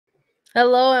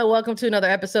Hello and welcome to another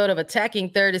episode of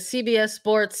Attacking Third, a CBS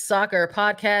Sports Soccer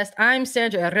podcast. I'm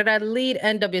Sandra Herrera, lead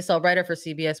NWSL writer for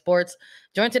CBS Sports.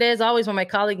 Joined today, as always, by my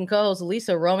colleague and co-host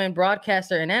Lisa Roman,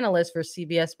 broadcaster and analyst for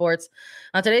CBS Sports.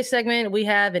 On today's segment, we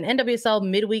have an NWSL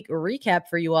midweek recap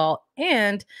for you all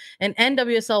and an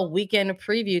NWSL weekend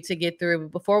preview to get through.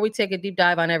 Before we take a deep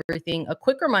dive on everything, a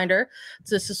quick reminder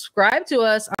to subscribe to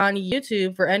us on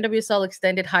YouTube for NWSL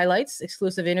extended highlights,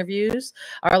 exclusive interviews,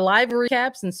 our live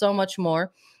recaps, and so much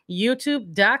more.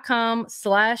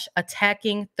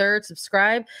 YouTube.com/attacking third.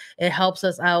 Subscribe. It helps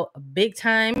us out big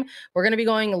time. We're going to be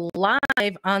going live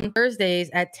on Thursdays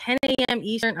at 10 a.m.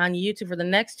 Eastern on YouTube for the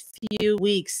next few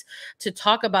weeks to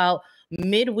talk about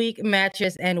midweek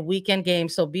matches and weekend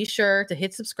games. So be sure to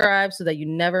hit subscribe so that you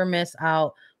never miss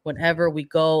out whenever we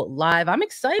go live. I'm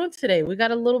excited today. We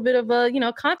got a little bit of a,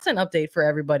 content update for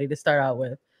everybody to start out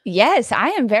with. Yes, I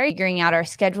am very figuring out our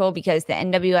schedule because the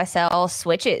NWSL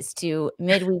switches to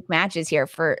midweek matches here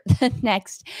for the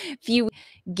next few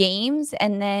games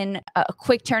and then a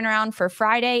quick turnaround for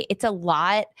Friday. It's a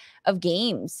lot of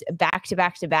games back to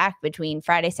back to back between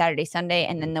Friday, Saturday, Sunday,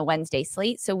 and then the Wednesday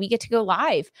slate. So we get to go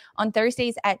live on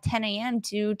Thursdays at 10 a.m.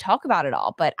 to talk about it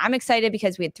all. But I'm excited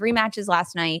because we had 3 matches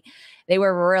last night. They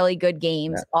were really good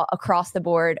games across the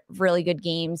board, really good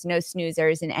games, no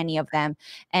snoozers in any of them.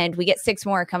 And we get 6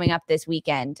 more coming up this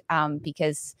weekend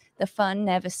because the fun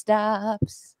never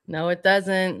stops. No, it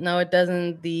doesn't. No, it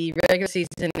doesn't. The regular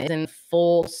season is in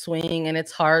full swing, and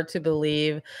it's hard to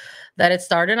believe that it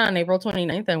started on April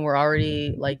 29th and we're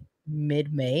already like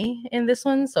mid-May in this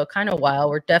one. So kind of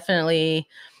wild. We're definitely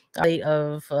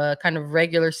of kind of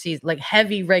regular season, like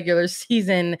heavy regular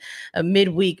season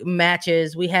midweek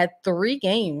matches. We had 3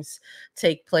 games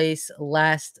take place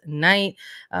last night.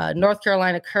 North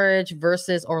Carolina Courage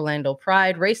versus Orlando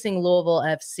Pride, Racing Louisville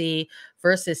FC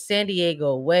versus San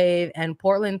Diego Wave, and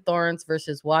Portland Thorns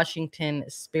versus Washington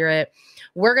Spirit.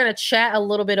 We're going to chat a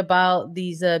little bit about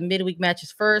these midweek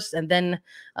matches first, and then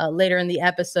later in the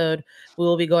episode, we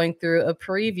will be going through a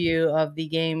preview of the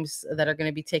games that are going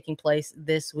to be taking place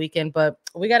this weekend. But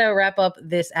we got to wrap up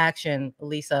this action,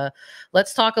 Lisa.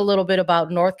 Let's talk a little bit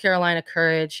about North Carolina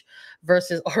Courage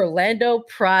versus Orlando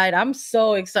Pride. I'm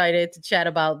so excited to chat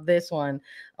about this one.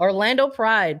 Orlando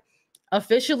Pride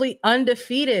officially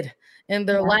undefeated in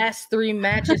their last 3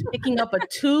 matches, picking up a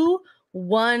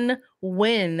 2-1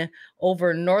 win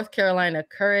over North Carolina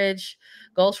Courage.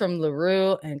 Goals from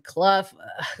LaRue and Clough.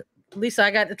 Lisa,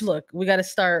 we got to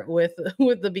start with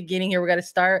the beginning here. We got to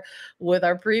start with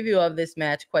our preview of this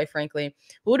match, quite frankly.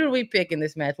 Who did we pick in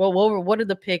this match? What did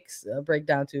the picks break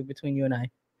down to between you and I?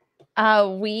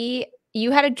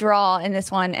 You had a draw in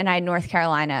this one, and I had North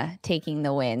Carolina taking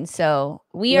the win. So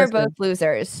we are both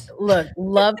losers. Look,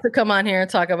 love to come on here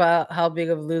and talk about how big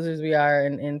of losers we are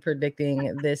in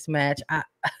predicting this match.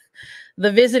 The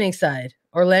visiting side,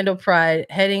 Orlando Pride,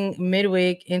 heading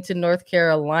midweek into North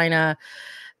Carolina,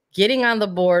 getting on the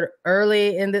board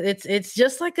early, and it's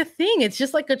just like a thing. It's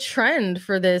just like a trend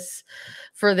for this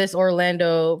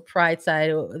Orlando Pride side.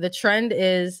 The trend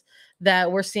is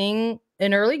that we're seeing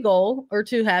an early goal or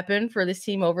 2 happen for this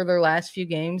team over their last few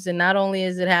games. And not only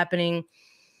is it happening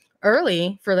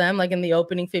early for them, like in the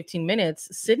opening 15 minutes,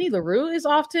 Sydney LaRue is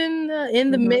often in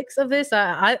the mix of this.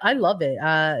 I love it.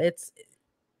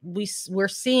 We're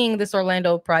seeing this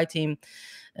Orlando Pride team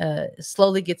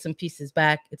slowly get some pieces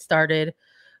back. It started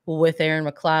with Erin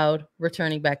McLeod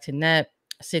returning back to net.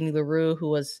 Sydney LaRue, who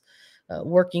was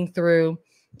working through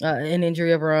an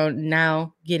injury of her own,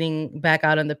 now getting back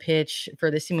out on the pitch for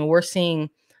this team. And we're seeing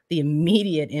the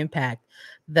immediate impact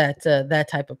that that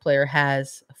type of player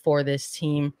has for this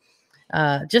team.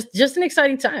 Just an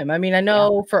exciting time. I mean, I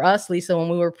know for us, Lisa, when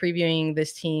we were previewing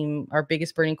this team, our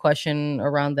biggest burning question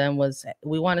around them was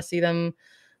we want to see them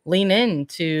lean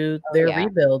into their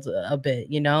rebuild a bit,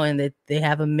 and they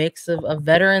have a mix of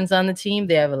veterans on the team.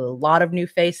 They have a lot of new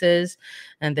faces,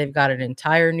 and they've got an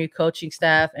entire new coaching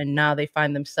staff, and now they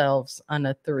find themselves on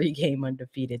a 3-game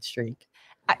undefeated streak.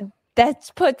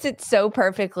 That puts it so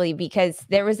perfectly, because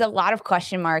there was a lot of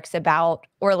question marks about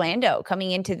Orlando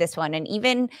coming into this one, and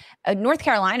even North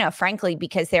Carolina, frankly,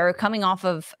 because they were coming off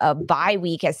of a bye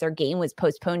week as their game was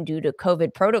postponed due to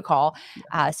COVID protocol.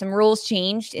 Some rules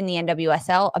changed in the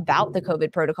NWSL about the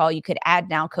COVID protocol. You could add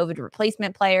now COVID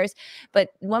replacement players.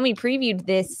 But when we previewed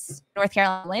this North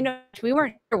Carolina Orlando, we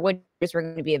weren't sure what players were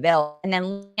going to be available. And then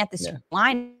looking at the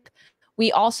lineup,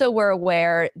 we also were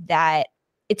aware that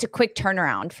it's a quick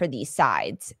turnaround for these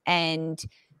sides. And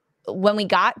when we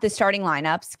got the starting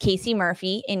lineups, Casey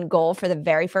Murphy in goal for the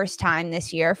very first time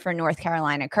this year for North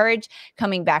Carolina Courage,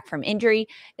 coming back from injury.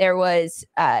 There was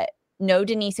no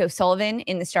Denise O'Sullivan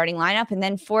in the starting lineup. And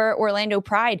then for Orlando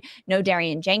Pride, no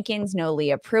Darian Jenkins, no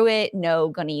Leah Pruitt, no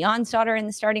Gunny Jonsdottir in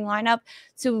the starting lineup.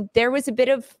 So there was a bit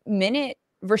of minute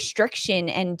restriction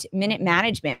and minute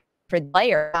management for the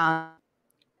player.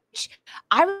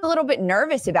 I was a little bit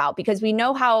nervous about, because we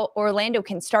know how Orlando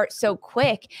can start so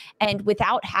quick, and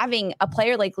without having a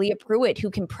player like Leah Pruitt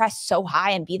who can press so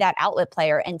high and be that outlet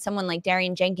player, and someone like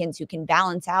Darian Jenkins who can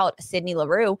balance out Sydney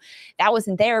Leroux, that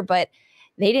wasn't there. But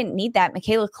they didn't need that.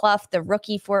 Michaela Clough, the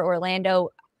rookie for Orlando,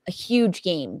 a huge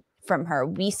game from her.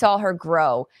 We saw her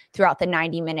grow throughout the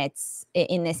 90 minutes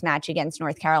in this match against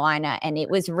North Carolina, and it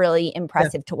was really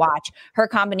impressive to watch. Her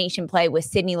combination play with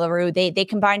Sydney Leroux, they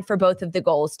combined for both of the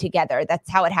goals together.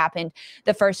 That's how it happened.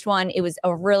 The first one, it was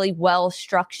a really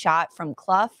well-struck shot from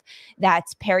Clough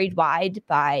that's parried wide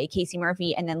by Casey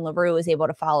Murphy, and then Leroux was able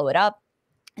to follow it up.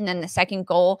 And then the second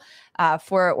goal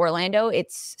for Orlando,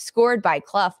 it's scored by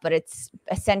Clough, but it's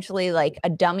essentially like a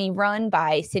dummy run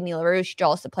by Sydney Leroux. She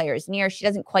draws the players near. She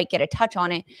doesn't quite get a touch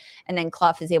on it. And then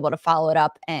Clough is able to follow it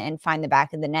up and find the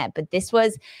back of the net. But this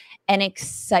was an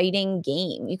exciting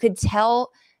game. You could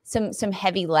tell some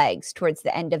heavy legs towards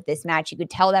the end of this match. You could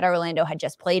tell that Orlando had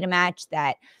just played a match,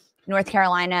 that North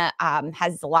Carolina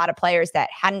has a lot of players that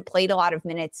hadn't played a lot of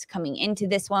minutes coming into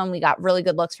this one. We got really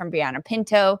good looks from Brianna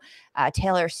Pinto,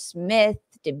 Taylor Smith,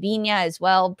 Davina as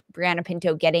well. Brianna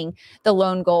Pinto getting the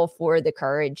lone goal for the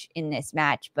Courage in this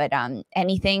match. But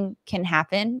anything can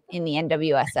happen in the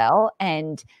NWSL,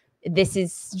 and this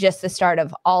is just the start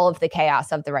of all of the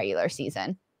chaos of the regular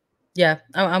season. Yeah,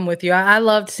 I'm with you. I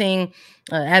loved seeing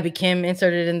Abby Kim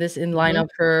inserted in lineup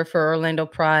for Orlando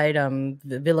Pride.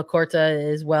 Villa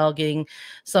Corta as well, getting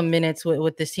some minutes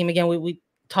with this team. Again, we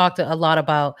talked a lot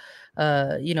about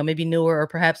maybe newer or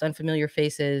perhaps unfamiliar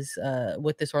faces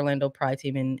with this Orlando Pride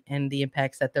team and the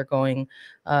impacts that they're going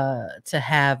to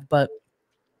have. But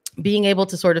being able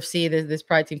to sort of see this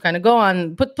Pride team kind of go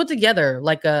on, put together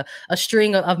like a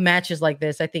string of matches like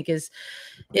this, I think is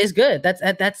good.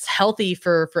 That's healthy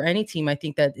for any team. I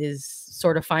think that is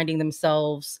sort of finding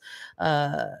themselves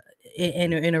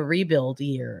in a rebuild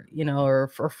year, or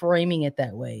for framing it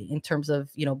that way in terms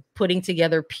of, putting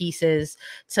together pieces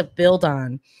to build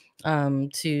on,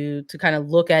 to kind of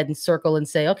look at and circle and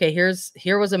say, okay,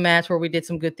 here was a match where we did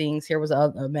some good things. Here was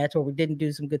a match where we didn't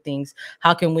do some good things.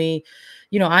 How can we,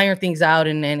 iron things out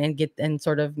and get and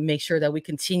sort of make sure that we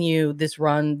continue this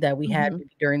run that we had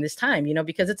during this time,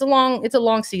 because it's a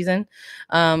long season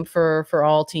for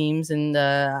all teams. And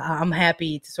I'm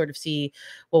happy to sort of see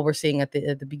what we're seeing at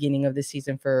the beginning of this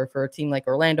season for a team like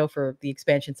Orlando, for the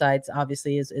expansion sides,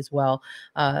 obviously as well.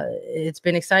 It's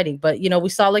been exciting, but we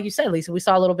saw, like you said, Lisa, we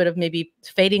saw a little bit of maybe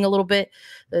fading a little bit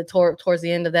towards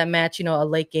the end of that match, a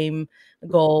late game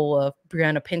goal of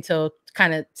Brianna Pinto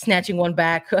kind of snatching one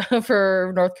back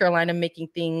for North Carolina, making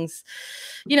things,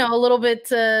 a little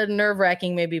bit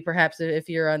nerve-wracking, maybe perhaps if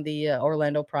you're on the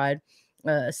Orlando Pride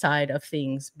side of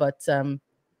things. But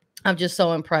I'm just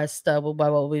so impressed by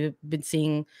what we've been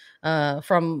seeing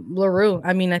from Leroux.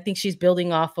 I mean, I think she's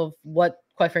building off of what,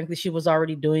 quite frankly, she was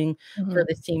already doing for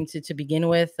this team to begin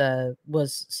with.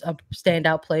 Was a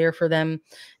standout player for them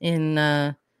in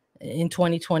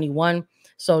 2021.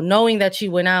 So knowing that she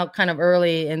went out kind of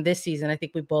early in this season, I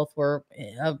think we both were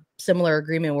a similar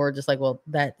agreement. We're just like, well,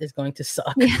 that is going to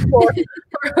suck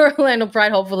for Orlando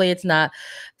Pride. Hopefully it's not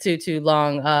too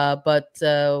long. But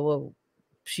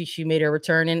she made her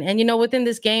return. And within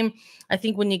this game, I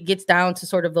think when it gets down to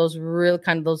sort of those real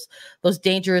kind of those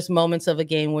dangerous moments of a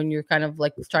game, when you're kind of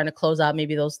like trying to close out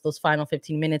maybe those final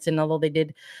 15 minutes. And although they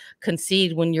did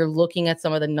concede, when you're looking at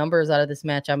some of the numbers out of this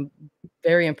match, I'm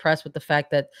very impressed with the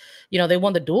fact that, they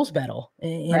won the duels battle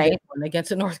against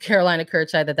the North Carolina Courage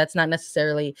side. That's not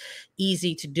necessarily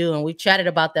easy to do. And we've chatted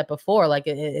about that before. Like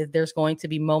there's going to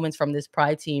be moments from this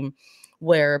Pride team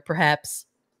where perhaps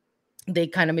they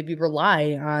kind of maybe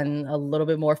rely on a little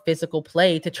bit more physical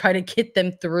play to try to get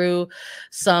them through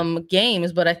some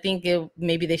games. But I think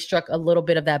maybe they struck a little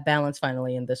bit of that balance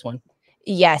finally in this one.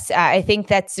 Yes, I think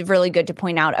that's really good to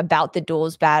point out about the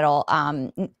duels battle.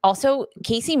 Also,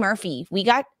 Casey Murphy, we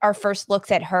got our first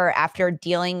looks at her after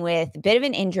dealing with a bit of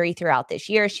an injury throughout this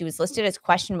year. She was listed as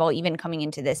questionable even coming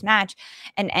into this match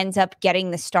and ends up getting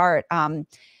the start.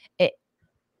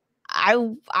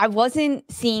 I wasn't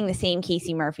seeing the same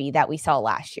Casey Murphy that we saw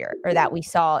last year or that we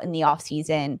saw in the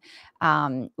offseason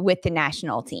with the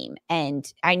national team.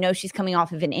 And I know she's coming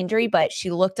off of an injury, but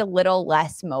she looked a little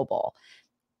less mobile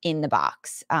in the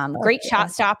box. Great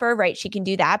shot stopper, right? She can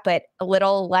do that, but a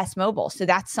little less mobile. So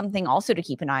that's something also to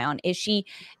keep an eye on. Is she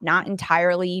not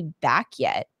entirely back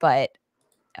yet? But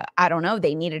I don't know,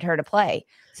 they needed her to play.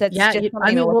 So it's just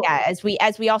something to look at as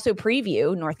we also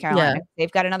preview North Carolina. Yeah.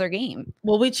 They've got another game.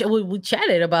 Well, we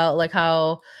chatted about like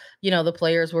how, some of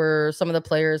the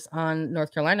players on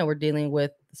North Carolina were dealing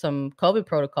with some COVID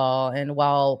protocol. And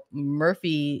while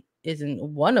Murphy isn't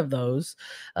one of those,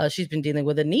 she's been dealing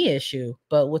with a knee issue.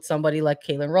 But with somebody like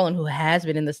Caitlin Rowland, who has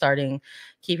been in the starting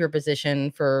keeper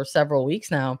position for several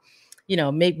weeks now,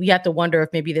 maybe we have to wonder if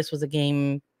maybe this was a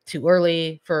game too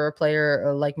early for a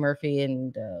player like Murphy.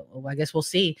 And I guess we'll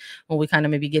see when we kind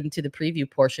of maybe get into the preview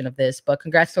portion of this. But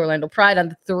congrats to Orlando Pride on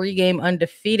the 3-game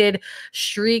undefeated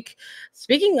streak.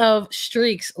 Speaking of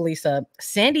streaks, Lisa,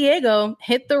 San Diego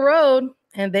hit the road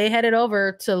and they headed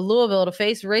over to Louisville to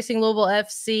face Racing Louisville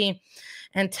FC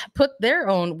and put their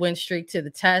own win streak to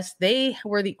the test. They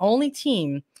were the only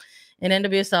team in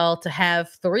NWSL to have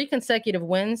 3 consecutive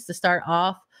wins to start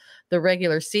off the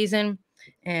regular season.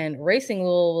 And Racing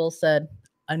Louisville said,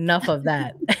 enough of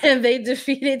that. And they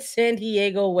defeated San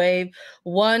Diego Wave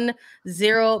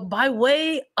 1-0 by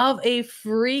way of a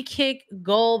free kick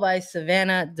goal by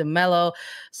Savannah DeMelo.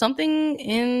 Something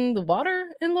in the water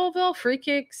in Louisville, free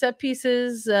kick set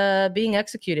pieces being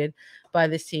executed by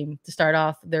this team to start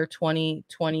off their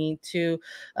 2022.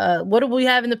 What do we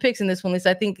have in the picks in this one, Lisa?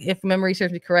 I think if memory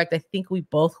serves me correct, I think we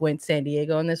both went San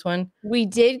Diego in this one. We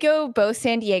did go both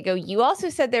San Diego. You also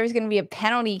said there was going to be a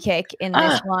penalty kick in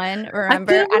this one,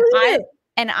 remember?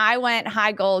 I went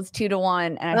high goals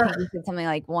 2-1, and I think we said something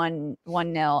like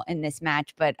 1-0 in this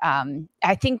match. But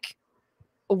I think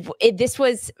this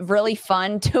was really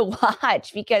fun to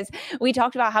watch because we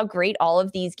talked about how great all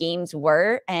of these games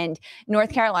were, and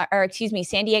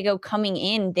San Diego coming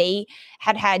in, they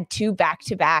had 2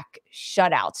 back-to-back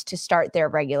shutouts to start their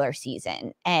regular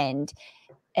season. And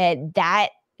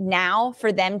that now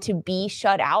for them to be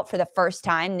shut out for the first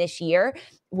time this year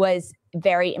was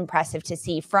very impressive to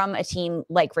see from a team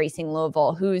like Racing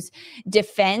Louisville, whose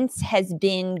defense has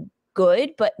been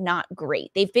good, but not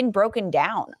great. They've been broken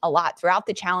down a lot throughout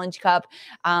the Challenge Cup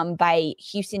by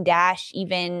Houston Dash,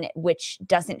 even, which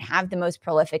doesn't have the most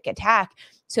prolific attack.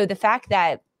 So the fact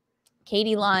that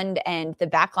Katie Lund and the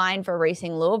back line for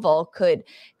Racing Louisville could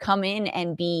come in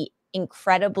and be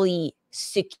incredibly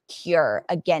secure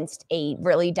against a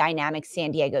really dynamic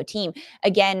San Diego team.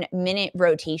 Again, minute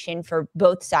rotation for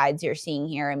both sides you're seeing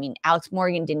here. I mean, Alex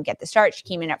Morgan didn't get the start. She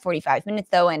came in at 45 minutes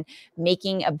though, and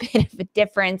making a bit of a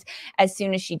difference as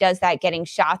soon as she does that, getting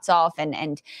shots off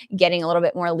and getting a little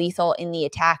bit more lethal in the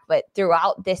attack. But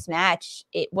throughout this match,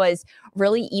 it was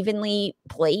really evenly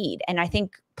played. And I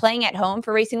think playing at home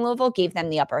for Racing Louisville gave them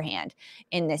the upper hand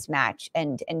in this match,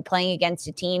 and playing against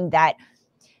a team that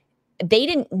they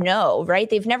didn't know, right?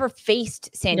 They've never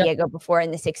faced San Diego before in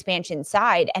this expansion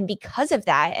side. And because of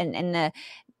that and the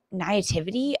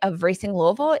naivety of Racing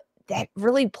Louisville, that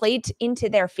really played into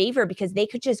their favor because they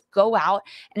could just go out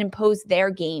and impose their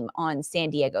game on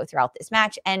San Diego throughout this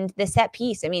match. And the set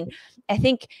piece, I mean, I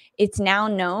think it's now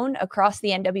known across the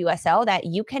NWSL that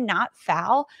you cannot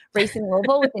foul Racing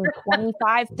Louisville within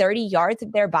 25, 30 yards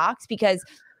of their box, because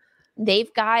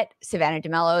they've got Savannah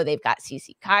DeMelo, they've got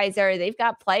Cece Kaiser, they've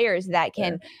got players that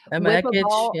can whip a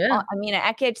ball. Amina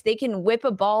Ekic, they can whip a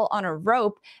ball on a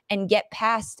rope and get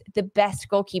past the best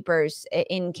goalkeepers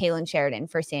in Kaylin Sheridan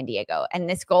for San Diego. And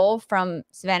this goal from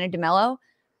Savannah DeMelo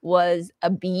was a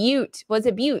beaut.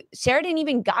 Sheridan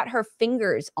even got her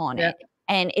fingers on it,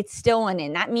 and it still went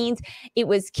in. That means it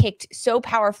was kicked so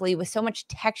powerfully with so much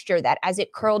texture that as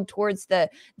it curled towards the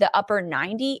upper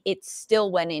 90, it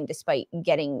still went in despite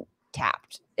getting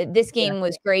tapped. This game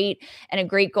was great, and a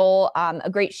great goal, a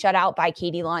great shutout by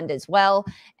Katie Lund as well,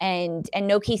 and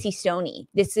no Casey Stoney.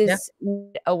 This is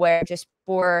aware just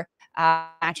before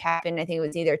match happened. I think it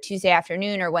was either Tuesday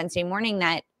afternoon or Wednesday morning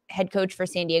that head coach for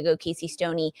San Diego, Casey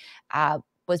Stoney,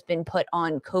 was been put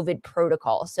on COVID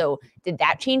protocol. So did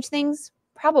that change things?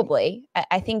 Probably.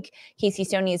 I think Casey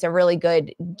Stoney is a really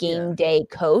good game day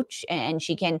coach, and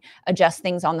she can adjust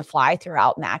things on the fly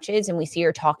throughout matches. And we see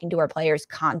her talking to her players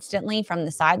constantly from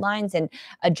the sidelines and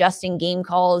adjusting game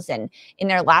calls. And in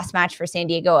their last match for San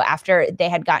Diego, after they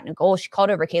had gotten a goal, she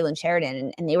called over Kaylin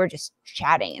Sheridan, and they were just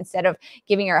chatting. Instead of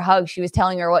giving her a hug, she was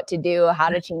telling her what to do, how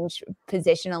to change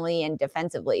positionally and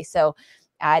defensively. So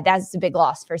that's a big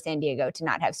loss for San Diego to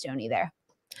not have Stoney there.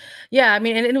 Yeah, I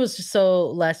mean, and it was just so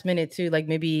last minute too, like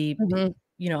maybe,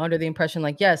 under the impression,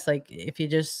 like, yes, like if you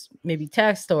just maybe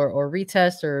text or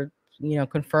retest or,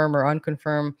 confirm or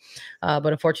unconfirm, but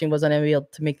unfortunately was unable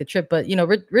to make the trip. But,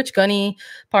 Rich Gunny,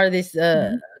 part of this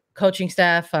coaching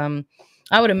staff,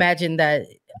 I would imagine that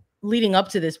leading up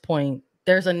to this point,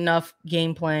 there's enough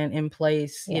game plan in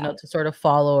place, Yeah. to sort of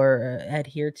follow or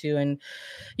adhere to. And,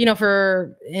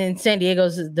 for in San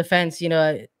Diego's defense,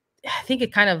 I think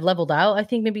it kind of leveled out. I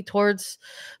think maybe towards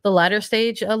the latter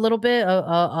stage a little bit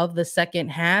of the second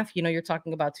half. You're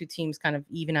talking about two teams kind of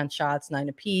even on shots, 9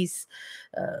 apiece.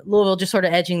 Louisville just sort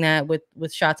of edging that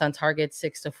with shots on target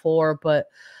 6-4. But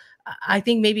I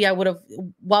think maybe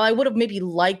while I would have maybe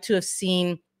liked to have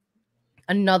seen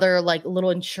another like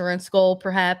little insurance goal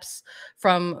perhaps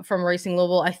from Racing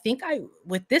Louisville, I think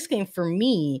with this game for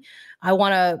me, I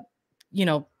want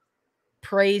to,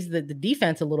 praise the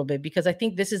defense a little bit, because I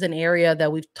think this is an area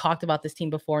that we've talked about this team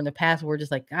before in the past. Where we're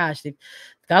just like, gosh, they've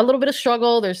got a little bit of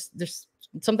struggle. There's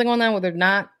something going on where they're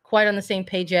not quite on the same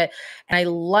page yet. And I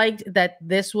liked that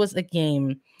this was a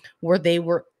game where they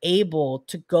were able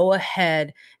to go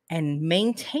ahead and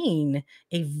maintain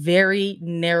a very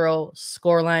narrow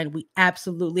scoreline. We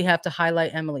absolutely have to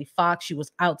highlight Emily Fox. She was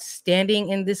outstanding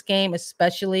in this game,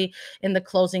 especially in the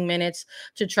closing minutes,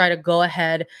 to try to go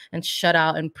ahead and shut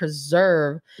out and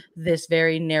preserve this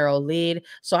very narrow lead.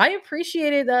 So I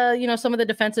appreciated, some of the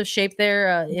defensive shape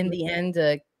there in the end.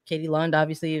 Katie Lund,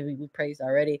 obviously, we praised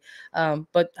already.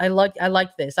 But I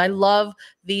like this. I love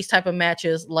these type of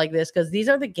matches like this, because these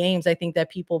are the games I think that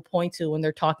people point to when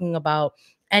they're talking about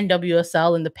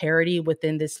NWSL and the parity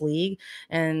within this league,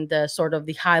 and sort of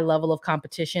the high level of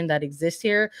competition that exists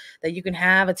here, that you can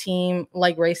have a team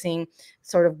like Racing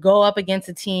sort of go up against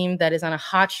a team that is on a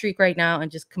hot streak right now and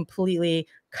just completely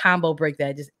combo break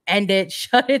that, just end it,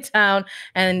 shut it down.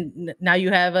 And now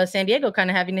you have San Diego kind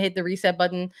of having to hit the reset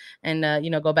button and,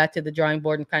 go back to the drawing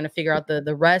board and kind of figure out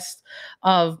the rest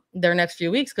of their next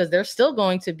few weeks, because they're still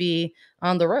going to be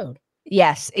on the road.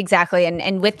 Yes, exactly.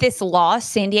 And with this loss,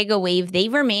 San Diego Wave, they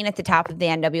remain at the top of the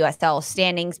NWSL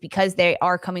standings because they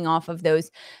are coming off of those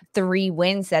 3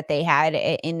 wins that they had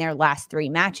in their last 3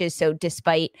 matches. So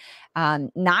despite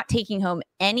not taking home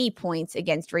any points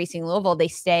against Racing Louisville, they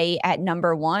stay at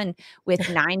number 1 with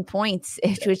 9 points,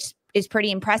 which is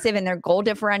pretty impressive. And their goal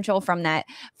differential from that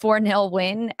 4-0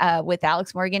 win with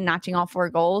Alex Morgan notching all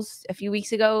 4 goals a few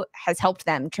weeks ago has helped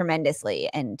them tremendously.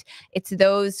 And it's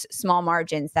those small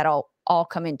margins that'll all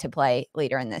come into play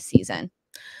later in this season.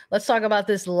 Let's talk about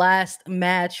this last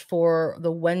match for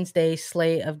the Wednesday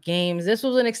slate of games. This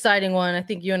was an exciting one. I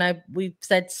think you and we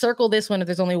said circle this one if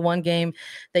there's only one game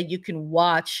that you can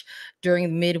watch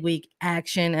during midweek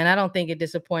action. And I don't think it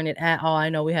disappointed at all. I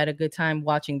know we had a good time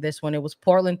watching this one. It was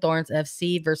Portland Thorns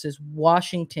FC versus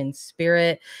Washington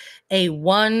Spirit, a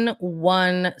 1-1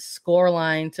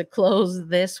 scoreline to close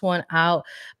this one out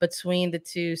between the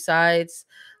two sides.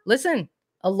 Listen,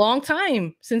 a long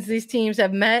time since these teams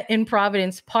have met in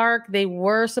Providence Park. They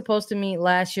were supposed to meet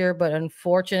last year, but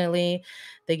unfortunately,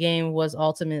 the game was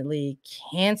ultimately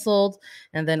canceled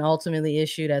and then ultimately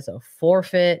issued as a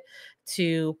forfeit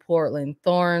to Portland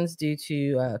Thorns due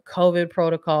to COVID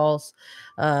protocols.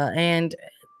 And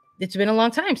it's been a long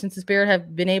time since the Spirit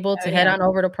have been able to head on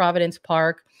over to Providence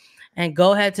Park and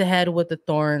go head to head with the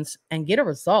Thorns and get a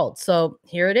result. So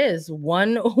here it is,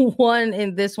 1-1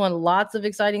 in this one. Lots of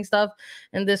exciting stuff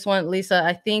in this one. Lisa,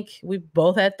 I think we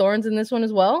both had Thorns in this one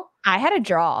as well. I had a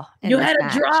draw. You had a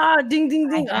draw. Ding, ding,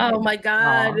 ding. Oh my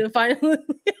God. Finally.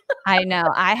 I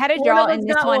know. I had a draw in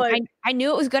this one. I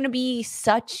knew it was going to be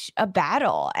such a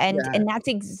battle. And that's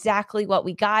exactly what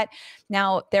we got.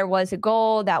 Now, there was a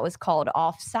goal that was called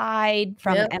offside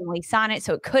from Emily Sonnet.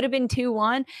 So it could have been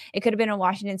 2-1. It could have been a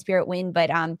Washington Spirit win.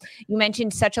 But you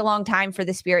mentioned such a long time for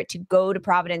the Spirit to go to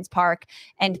Providence Park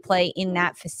and play in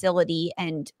that facility.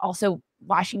 And also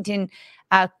Washington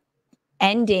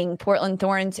ending Portland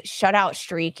Thorns' shutout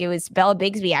streak. It was Bella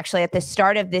Bigsby actually at the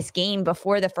start of this game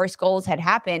before the first goals had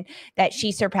happened that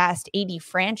she surpassed AD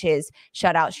Franch's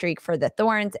shutout streak for the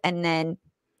Thorns. And then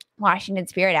Washington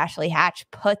Spirit, Ashley Hatch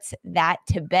puts that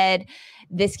to bed.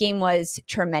 This game was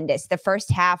tremendous. The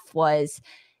first half was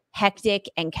hectic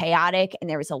and chaotic, and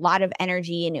there was a lot of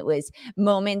energy, and it was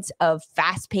moments of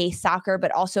fast-paced soccer,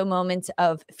 but also moments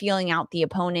of feeling out the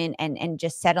opponent and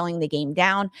just settling the game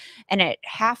down. And at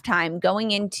halftime,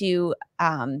 going into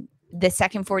the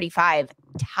second 45,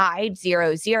 tied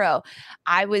 0-0,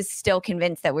 I was still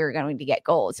convinced that we were going to get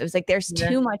goals. It was like there's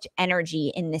too much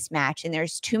energy in this match, and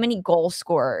there's too many goal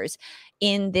scorers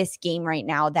in this game right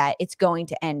now that it's going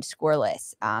to end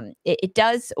scoreless. It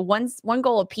does one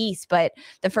goal apiece, but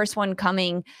the first one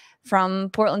coming from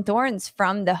Portland Thorns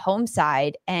from the home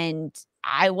side, and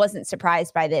I wasn't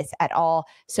surprised by this at all.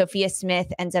 Sophia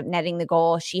Smith ends up netting the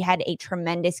goal. She had a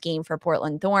tremendous game for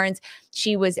Portland Thorns.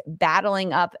 She was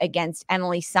battling up against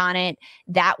Emily Sonnet.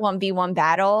 That 1v1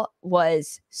 battle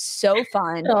was so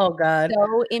fun. Oh, God.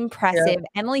 So impressive.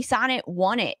 Emily Sonnet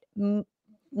won it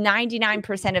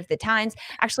 99% of the times.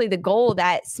 Actually, the goal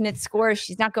that Smith scores,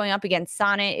 she's not going up against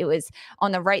Sonnet. It was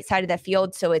on the right side of the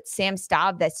field. So it's Sam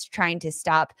Staub that's trying to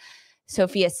stop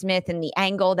Sophia Smith, and the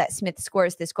angle that Smith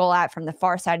scores this goal at from the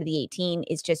far side of the 18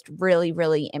 is just really,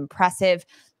 really impressive.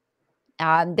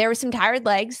 There were some tired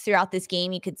legs throughout this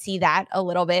game. You could see that a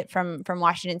little bit from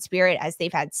Washington Spirit, as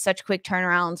they've had such quick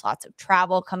turnarounds, lots of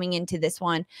travel coming into this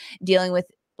one, dealing with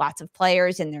lots of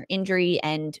players and their injury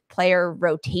and player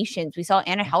rotations. We saw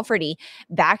Anna Helferty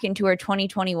back into her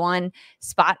 2021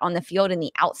 spot on the field in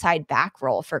the outside back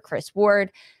role for Chris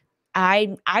Ward.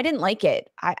 I didn't like it.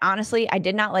 I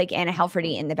did not like Anna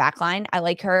Helferty in the back line. I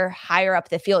like her higher up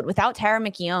the field. Without Tara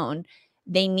McKeown,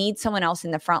 they need someone else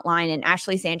in the front line, and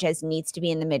Ashley Sanchez needs to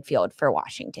be in the midfield for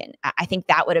Washington. I think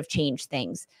that would have changed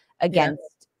things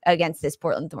against this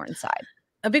Portland Thorns side.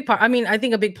 A big part. I mean, I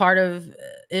think a big part of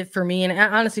it for me, and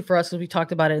honestly for us, because we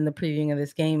talked about it in the previewing of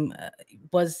this game,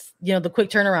 was, the quick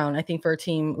turnaround. I think for a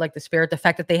team like the Spirit, the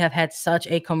fact that they have had such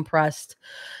a compressed,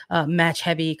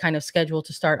 match-heavy kind of schedule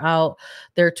to start out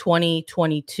their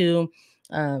 2022,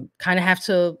 kind of have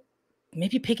to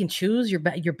maybe pick and choose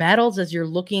your battles as you're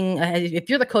looking ahead. If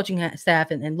you're the coaching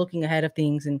staff and looking ahead of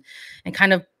things and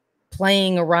kind of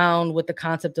playing around with the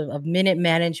concept of minute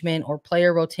management or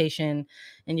player rotation,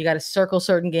 and you got to circle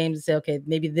certain games and say, okay,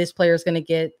 maybe this player is going to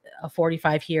get a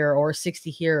 45 here or 60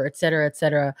 here, et cetera, et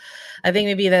cetera. I think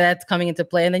maybe that's coming into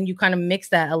play. And then you kind of mix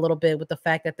that a little bit with the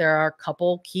fact that there are a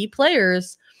couple key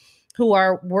players who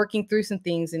are working through some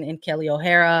things in Kelly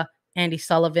O'Hara, Andy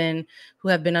Sullivan, who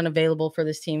have been unavailable for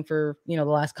this team for, the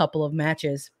last couple of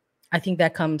matches. I think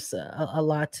that comes a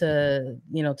lot to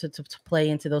play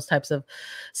into those types of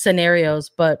scenarios,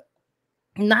 but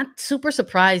not super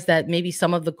surprised that maybe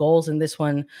some of the goals in this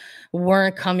one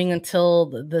weren't coming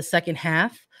until the second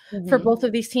half for both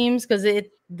of these teams, because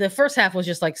the first half was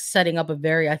just like setting up a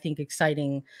very, I think,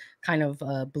 exciting kind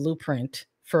of blueprint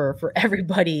for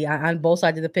everybody on both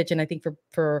sides of the pitch. And I think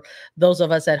for those of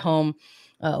us at home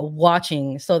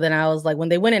watching. So then I was like, when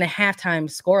they went in a halftime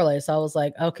scoreless, I was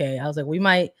like, okay, we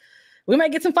might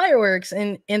get some fireworks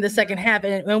in the second half.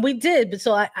 And we did. But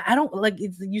so I don't like,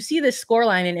 you see this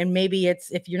scoreline and maybe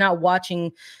it's, if you're not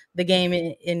watching the game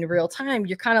in real time,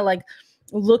 you're kind of like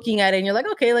looking at it and you're like,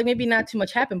 okay, like maybe not too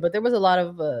much happened, but there was a lot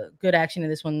of good action in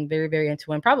this one. Very, very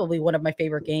end-to-end. Probably one of my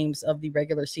favorite games of the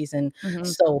regular season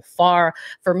so far.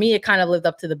 For me, it kind of lived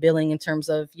up to the billing in terms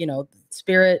of,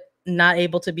 Spirit not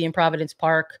able to be in Providence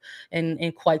Park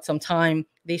in quite some time.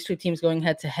 These two teams going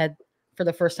head to head for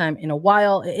the first time in a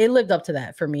while. It lived up to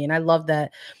that for me. And I love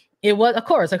that. It was, of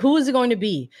course, like, who is it going to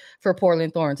be for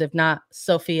Portland Thorns if not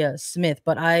Sophia Smith?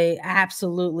 But I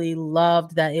absolutely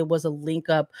loved that it was a link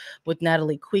up with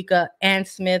Natalie Kuika and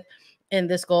Smith in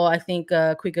this goal. I think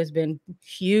Kuika has been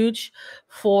huge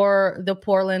for the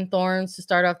Portland Thorns to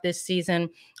start off this season.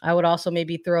 I would also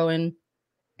maybe throw in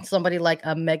somebody like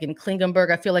Megan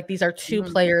Klingenberg. I feel like these are two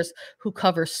players who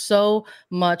cover so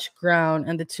much ground,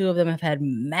 and the two of them have had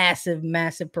massive,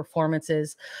 massive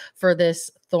performances for this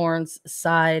Thorns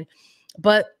side.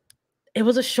 But it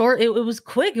was it was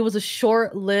quick. It was a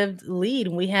short-lived lead.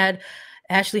 And we had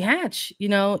Ashley Hatch,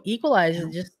 equalize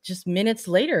just minutes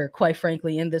later, quite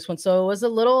frankly, in this one. So it was a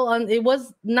little, it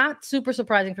was not super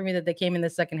surprising for me that they came in the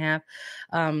second half.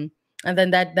 And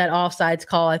then that offsides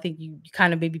call, I think you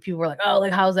kind of, maybe people were like, oh,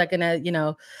 like, how's that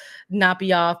gonna, not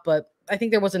be off? But I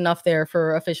think there was enough there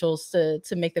for officials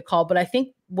to make the call. But I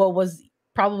think what was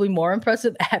probably more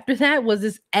impressive after that was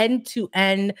this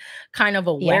end-to-end kind of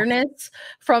awareness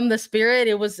from the Spirit.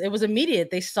 It was immediate.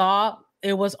 They saw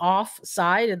it was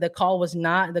offside, and the goal was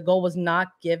not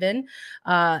given.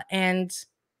 And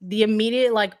the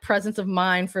immediate presence of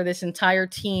mind for this entire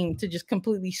team to just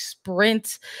completely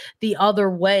sprint the other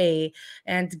way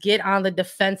and get on the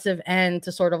defensive end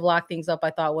to sort of lock things up, I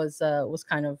thought was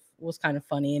kind of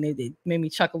funny, and it made me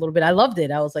chuckle a little bit. I loved it.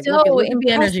 I was like, look at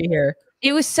the energy here.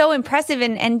 It was so impressive.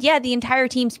 And yeah, the entire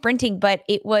team sprinting, but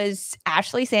it was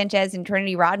Ashley Sanchez and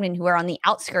Trinity Rodman who are on the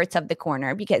outskirts of the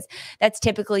corner, because that's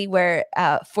typically where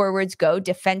forwards go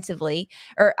defensively,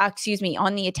 or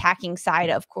on the attacking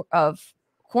side of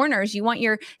corners. You want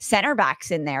your center backs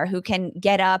in there who can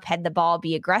get up, head the ball,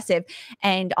 be aggressive.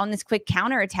 And on this quick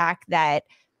counterattack that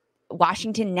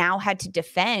Washington now had to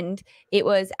defend, it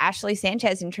was Ashley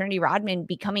Sanchez and Trinity Rodman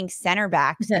becoming center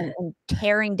backs and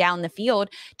tearing down the field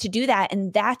to do that.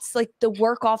 And that's like the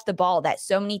work off the ball that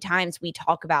so many times we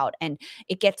talk about, and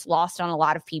it gets lost on a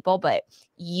lot of people, but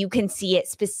you can see it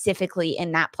specifically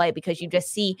in that play, because you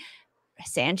just see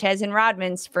Sanchez and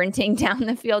Rodman sprinting down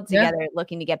the field together,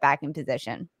 looking to get back in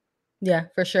position. Yeah,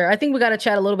 for sure. I think we got to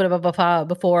chat a little bit about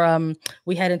before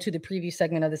we head into the preview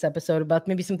segment of this episode about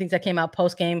maybe some things that came out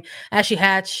post game. Ashley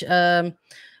Hatch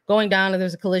going down, and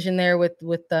there's a collision there with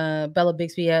Bella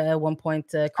Bixby at one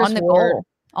point. Chris Ward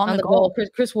on the goal.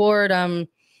 Chris Ward,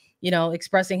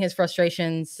 expressing his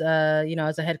frustrations,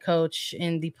 as a head coach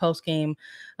in the post game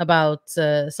about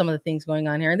some of the things going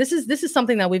on here. And this is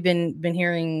something that we've been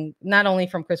hearing not only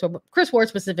from Chris Ward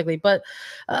specifically, but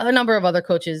a number of other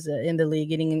coaches in the league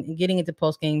getting into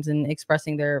post games and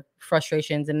expressing their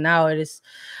frustrations. And now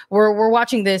we're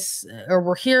watching this, or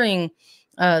we're hearing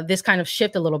this kind of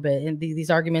shift a little bit in these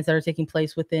arguments that are taking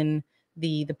place within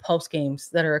the post games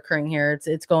that are occurring here.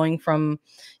 It's going from,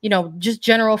 just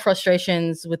general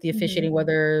frustrations with the officiating,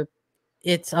 whether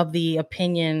it's of the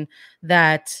opinion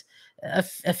that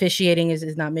officiating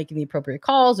is not making the appropriate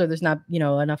calls, or there's not,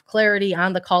 enough clarity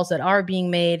on the calls that are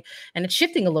being made. And it's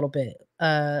shifting a little bit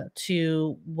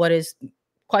to what is,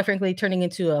 quite frankly, turning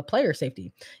into a player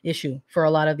safety issue for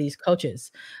a lot of these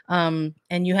coaches. And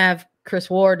you have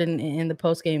Chris Ward in the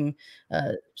post game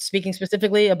speaking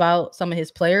specifically about some of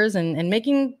his players and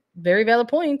making very valid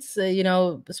points,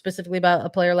 specifically about a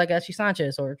player like Ashley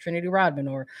Sanchez or Trinity Rodman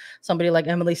or somebody like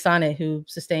Emily Sonnet, who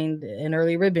sustained an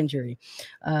early rib injury,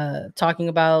 talking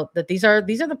about that these are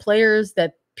the players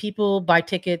that people buy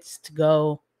tickets to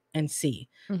go and see.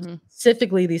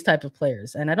 Specifically these type of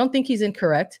players. And I don't think he's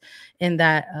incorrect in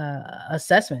that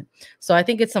assessment. So I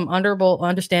think it's some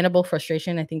understandable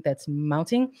frustration. I think that's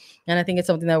mounting. And I think it's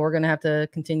something that we're going to have to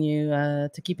continue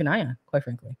to keep an eye on, quite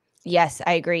frankly. Yes,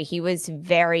 I agree. He was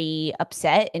very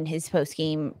upset in his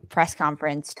post-game press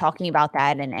conference talking about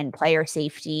that and player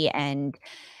safety, and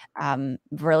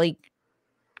really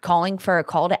calling for a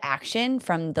call to action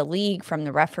from the league, from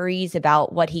the referees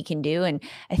about what he can do. And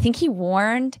I think he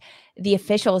warned the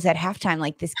officials at halftime,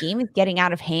 like, this game is getting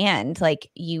out of hand. Like,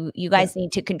 you guys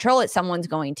need to control it. Someone's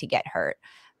going to get hurt.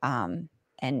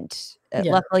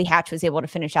 Luckily Hatch was able to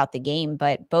finish out the game,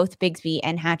 but both Bigsby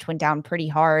and Hatch went down pretty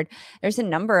hard. There's a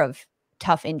number of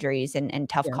tough injuries and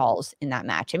tough calls in that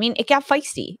match. I mean, it got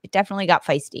feisty. It definitely got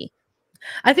feisty.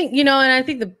 I think, and I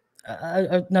think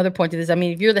another point to this, I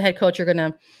mean, if you're the head coach, you're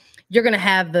gonna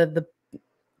have the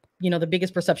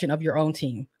biggest perception of your own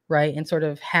team, right? And sort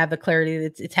of have the clarity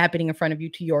that it's happening in front of you,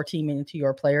 to your team and to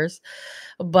your players.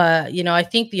 But I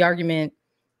think the argument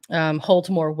holds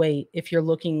more weight if you're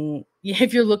looking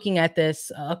at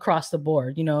this across the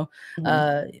board.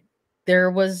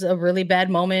 There was a really bad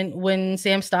moment when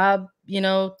Sam Staub,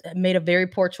 made a very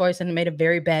poor choice and made a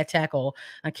very bad tackle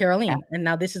on Caroline. Yeah. And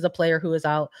now this is a player who is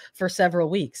out for several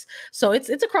weeks. So it's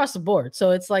across the board.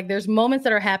 So it's like there's moments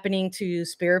that are happening to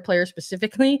Spirit players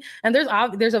specifically. And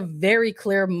there's a very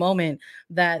clear moment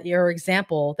or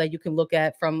example that you can look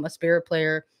at from a Spirit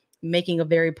player making a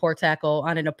very poor tackle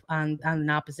on an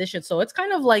opposition. So it's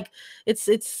kind of like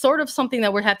it's sort of something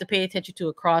that we have to pay attention to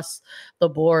across the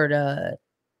board.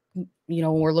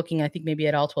 When we're looking, I think maybe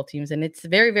at all 12 teams, and it's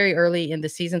very, very early in the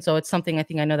season. So it's something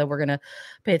I know that we're going to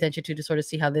pay attention to sort of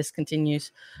see how this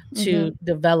continues to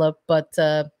develop. But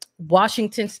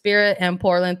Washington Spirit and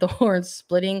Portland Thorns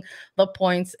splitting the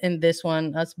points in this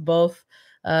one. Us both,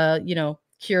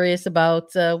 curious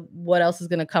about what else is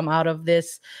going to come out of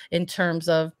this in terms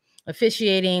of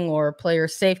officiating or player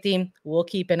safety. We'll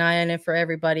keep an eye on it for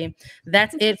everybody.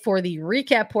 That's it for the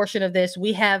recap portion of this.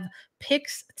 We have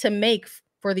picks to make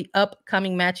for the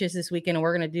upcoming matches this weekend, and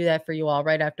we're going to do that for you all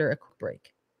right after a quick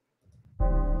break.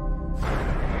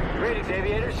 Greetings,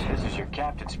 aviators. This is your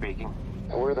captain speaking.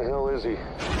 Where the hell is he?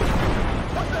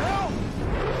 What the hell?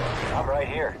 I'm right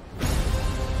here.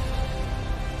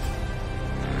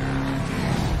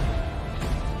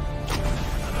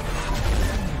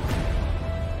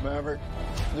 Maverick,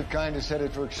 the kind is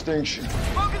headed for extinction.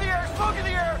 Smoke in the air! Smoke in the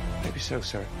air! Maybe so,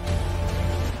 sir.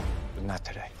 But not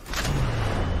today.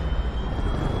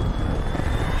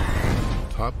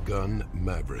 Top Gun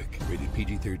Maverick, rated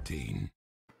PG-13.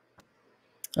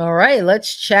 All right,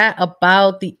 let's chat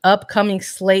about the upcoming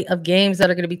slate of games that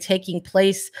are going to be taking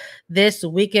place this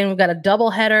weekend. We've got a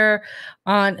doubleheader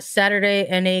on Saturday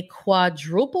and a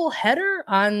quadruple header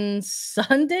on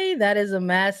Sunday. That is a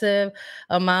massive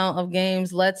amount of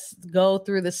games. Let's go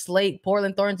through the slate.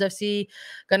 Portland Thorns FC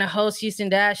going to host Houston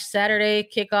Dash Saturday,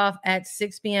 kickoff at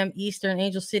 6 p.m. Eastern.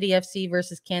 Angel City FC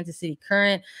versus Kansas City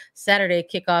Current, Saturday,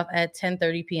 kickoff at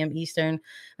 10:30 p.m. Eastern.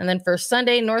 And then for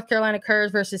Sunday, North Carolina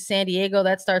Curs versus San Diego.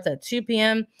 That starts at 2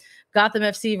 p.m. Gotham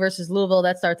FC versus Louisville.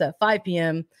 That starts at 5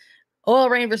 p.m. Oil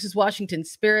Rain versus Washington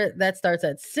Spirit. That starts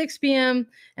at 6 p.m.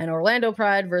 And Orlando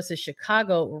Pride versus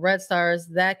Chicago Red Stars.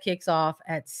 That kicks off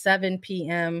at 7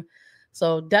 p.m.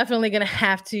 So definitely going to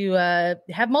have to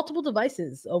have multiple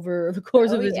devices over the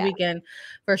course of this weekend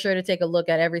for sure to take a look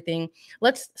at everything.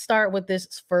 Let's start with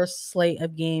this first slate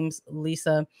of games,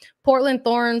 Lisa. Portland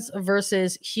Thorns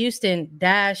versus Houston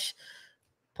Dash.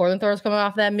 Portland Thorns coming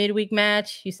off that midweek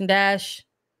match. Houston Dash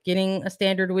getting a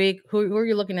standard week. Who are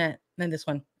you looking at in this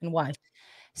one and why?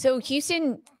 So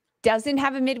Houston doesn't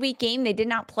have a midweek game. They did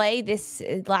not play this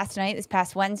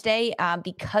past Wednesday.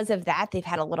 Because of that, they've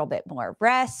had a little bit more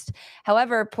rest.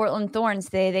 However, Portland Thorns,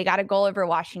 they got a goal over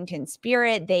Washington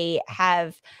Spirit. They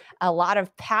have a lot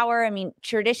of power. I mean,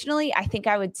 traditionally, I think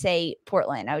I would say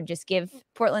Portland. I would just give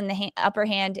Portland the upper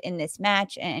hand in this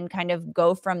match and kind of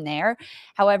go from there.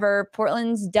 However,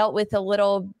 Portland's dealt with a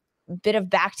little bit of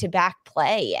back-to-back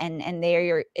play, and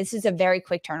this is a very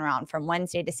quick turnaround from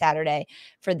Wednesday to Saturday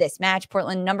for this match.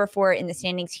 Portland number 4 in the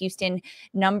standings, Houston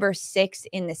number 6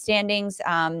 in the standings.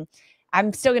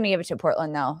 I'm still going to give it to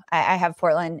Portland, though. I have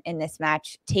Portland in this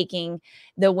match taking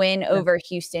the win over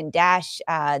Houston Dash.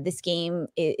 This game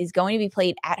is going to be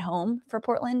played at home for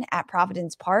Portland at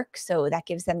Providence Park, so that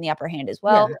gives them the upper hand as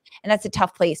well. Yeah. And that's a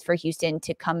tough place for Houston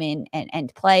to come in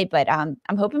and play, but I'm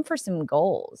hoping for some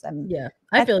goals.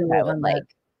 I feel you on that.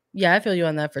 Yeah, I feel you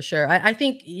on that for sure. I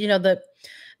think,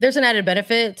 there's an added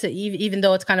benefit to even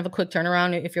though it's kind of a quick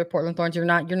turnaround. If you're Portland Thorns, you're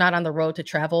not on the road to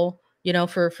travel.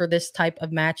 For this type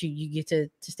of match, you get to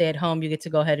stay at home. You get to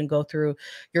go ahead and go through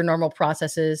your normal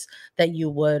processes that you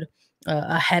would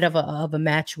ahead of a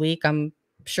match week. I'm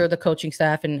sure the coaching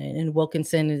staff and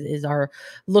Wilkinson are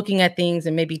looking at things,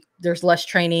 and maybe there's less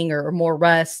training or more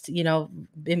rest,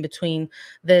 in between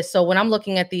this. So when I'm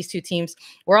looking at these two teams,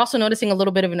 we're also noticing a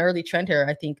little bit of an early trend here,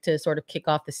 I think, to sort of kick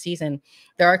off the season.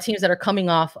 There are teams that are coming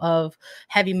off of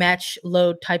heavy match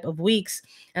load type of weeks,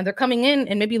 and they're coming in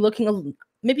and maybe looking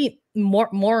maybe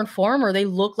more in form, or they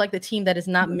look like the team that is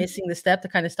not missing the step to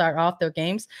kind of start off their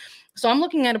games. So I'm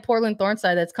looking at a Portland Thorns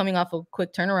side that's coming off a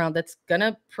quick turnaround that's going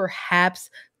to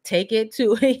perhaps take it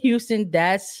to a Houston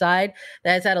Dash side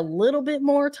that's had a little bit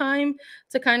more time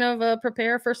to kind of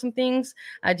prepare for some things.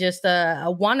 I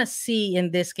want to see in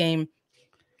this game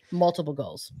multiple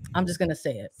goals. I'm just going to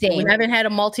say it. Same. We haven't had a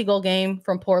multi-goal game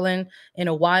from Portland in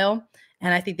a while,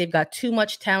 and I think they've got too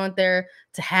much talent there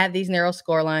to have these narrow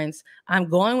score lines. I'm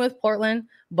going with Portland,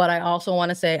 but I also want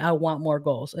to say I want more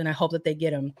goals, and I hope that they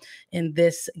get them in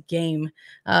this game.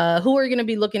 Who are you going to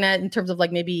be looking at in terms of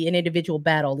like maybe an individual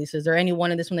battle, Lisa? Is there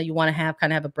anyone in this one that you want to have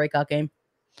a breakout game?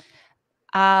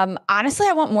 Honestly,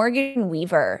 I want Morgan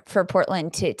Weaver for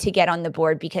Portland to get on the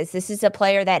board, because this is a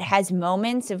player that has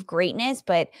moments of greatness,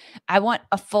 but I want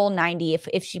a full 90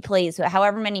 if she plays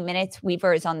however many minutes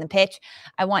Weaver is on the pitch.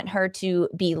 I want her to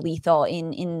be lethal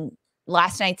in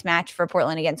last night's match for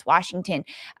Portland against Washington.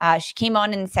 She came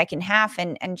on in the second half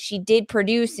and she did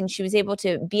produce, and she was able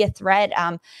to be a threat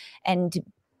and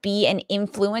be an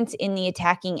influence in the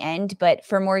attacking end. But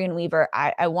for Morgan Weaver,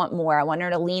 I want more. I want her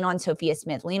to lean on Sophia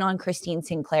Smith, lean on Christine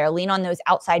Sinclair, lean on those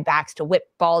outside backs to whip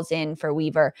balls in for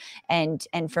Weaver, and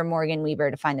for Morgan Weaver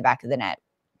to find the back of the net.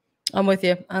 I'm with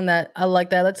you on that. I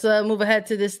like that. Let's move ahead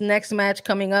to this next match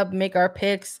coming up, make our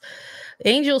picks.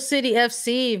 Angel City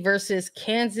FC versus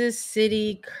Kansas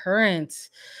City Current.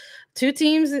 Two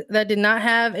teams that did not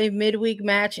have a midweek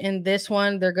match in this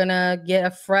one. They're going to get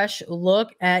a fresh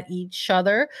look at each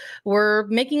other. We're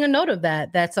making a note of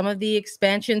that some of the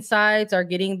expansion sides are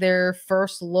getting their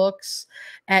first looks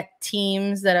at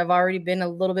teams that have already been a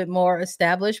little bit more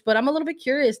established. But I'm a little bit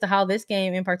curious to how this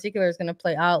game in particular is going to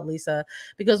play out, Lisa,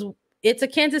 because it's a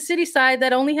Kansas City side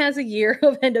that only has a year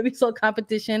of NWSL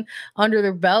competition under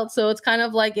their belt. So it's kind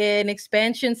of like an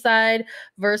expansion side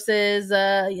versus,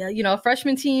 a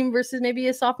freshman team versus maybe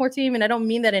a sophomore team. And I don't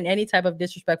mean that in any type of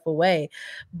disrespectful way,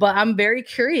 but I'm very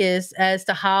curious as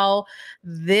to how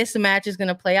this match is going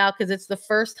to play out, because it's the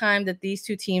first time that these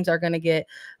two teams are going to get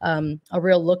a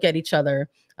real look at each other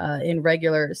in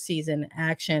regular season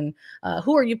action.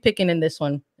 Who are you picking in this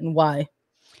one and why?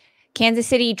 Kansas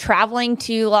City traveling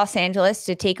to Los Angeles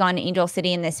to take on Angel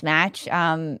City in this match.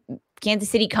 Kansas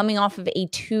City coming off of a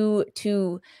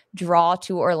 2-2 draw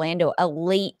to Orlando. A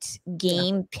late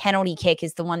game penalty kick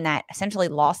is the one that essentially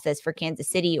lost this for Kansas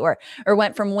City, or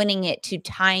went from winning it to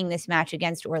tying this match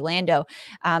against Orlando,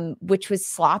 which was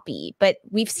sloppy. But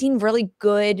we've seen really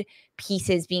good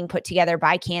pieces being put together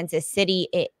by Kansas City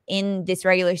in this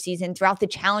regular season. Throughout the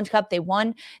Challenge Cup, they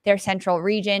won their Central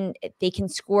region. They can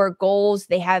score goals.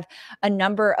 They have a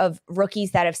number of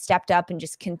rookies that have stepped up and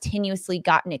just continuously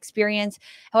gotten experience.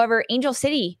 However, Angel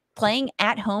City playing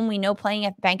at home, we know playing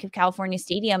at Bank of California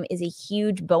Stadium is a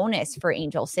huge bonus for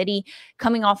Angel City,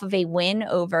 coming off of a win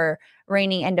over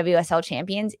reigning NWSL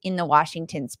champions in the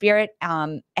Washington Spirit.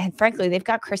 And frankly, they've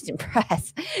got Kristen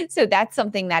Press. So that's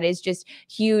something that is just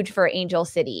huge for Angel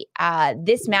City.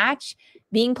 This match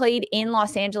being played in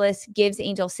Los Angeles gives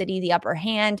Angel City the upper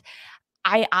hand.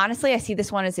 I see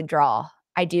this one as a draw.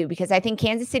 I do, because I think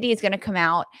Kansas City is going to come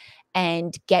out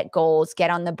and get goals, get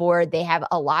on the board. They have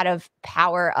a lot of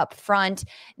power up front.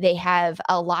 They have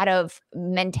a lot of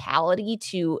mentality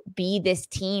to be this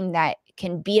team that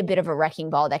can be a bit of a wrecking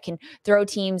ball, that can throw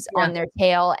teams on their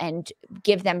tail and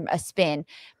give them a spin.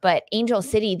 But Angel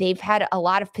City, they've had a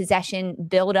lot of possession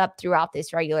build up throughout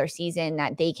this regular season,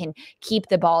 that they can keep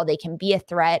the ball, they can be a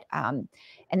threat. And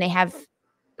they have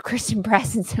Kristen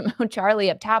Press and Simone Charlie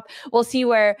up top. We'll see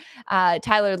where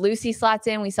Tyler Lucy slots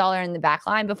in. We saw her in the back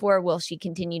line before. Will she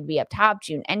continue to be up top?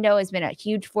 June Endo has been a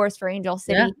huge force for Angel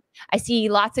City. Yeah. I see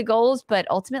lots of goals, but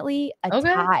ultimately a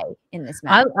tie in this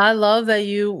match. I love that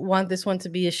you want this one to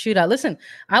be a shootout. Listen,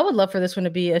 I would love for this one to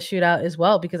be a shootout as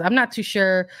well, because I'm not too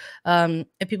sure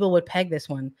if people would peg this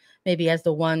one maybe as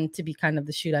the one to be kind of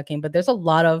the shootout game. But there's a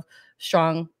lot of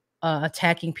strong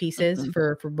attacking pieces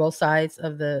for both sides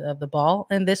of the ball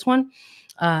in this one.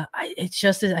 I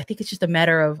think it's just a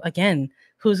matter of, again,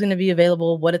 who's going to be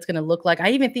available, what it's going to look like.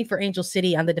 I even think for Angel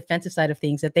City on the defensive side of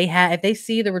things, if they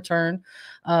see the return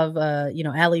of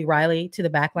Allie Riley to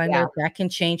the back line, that can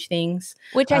change things.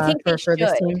 Which I think for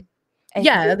this team.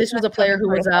 This was a player who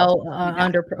was out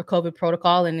under a COVID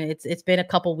protocol, and it's been a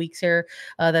couple weeks here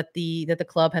that the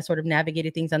club has sort of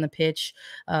navigated things on the pitch,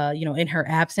 in her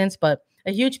absence. But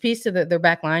a huge piece to their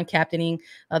back line, captaining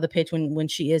the pitch when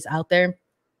she is out there.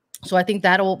 So I think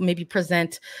that'll maybe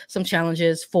present some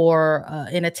challenges for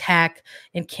an attack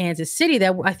in Kansas City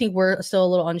that I think we're still a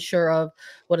little unsure of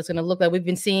what it's going to look like. We've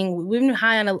been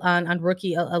high on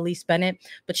rookie Elise Bennett,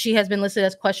 but she has been listed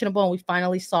as questionable, and we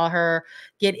finally saw her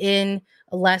get in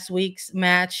last week's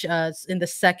match in the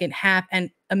second half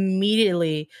and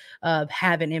immediately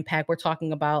have an impact. We're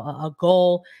talking about a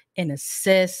goal, an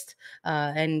assist,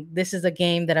 and this is a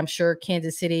game that I'm sure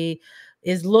Kansas City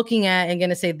is looking at and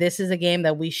going to say, this is a game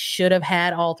that we should have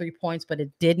had all 3 points, but it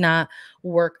did not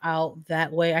work out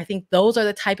that way. I think those are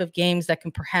the type of games that can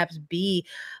perhaps be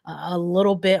a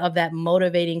little bit of that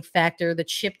motivating factor, the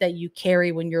chip that you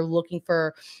carry when you're looking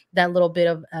for that little bit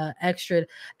of extra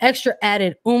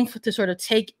added oomph to sort of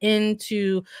take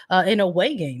into an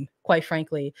away game, quite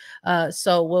frankly.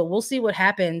 So we'll see what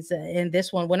happens in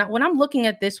this one. When I'm looking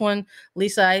at this one,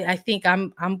 Lisa, I think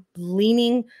I'm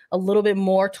leaning a little bit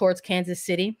more towards Kansas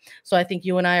City. So I think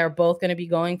you and I are both going to be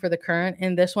going for the Current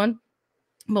in this one.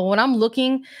 But when I'm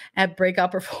looking at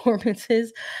breakout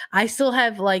performances, I still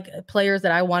have like players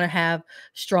that I want to have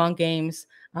strong games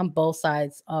on both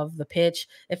sides of the pitch.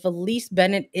 If Elise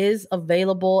Bennett is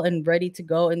available and ready to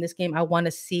go in this game, I want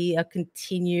to see a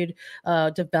continued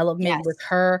development with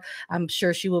her. I'm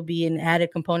sure she will be an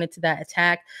added component to that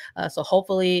attack. So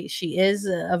hopefully she is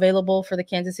available for the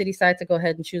Kansas City side to go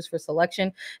ahead and choose for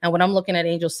selection. And when I'm looking at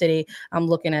Angel City, I'm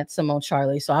looking at Simone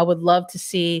Charlie. So I would love to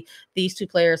see these two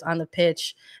players on the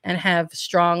pitch and have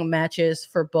strong matches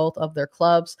for both of their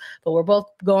clubs. But we're both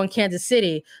going Kansas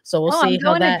City, so we'll see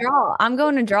how that. I'm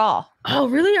going to draw. Oh,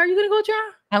 really? Are you going to go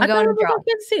draw? I'm going to draw.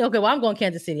 Kansas City. Okay, well, I'm going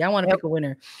Kansas City. I want to pick a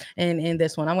winner in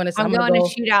this one. I'm going to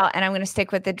shootout, and I'm going to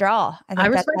stick with the draw. I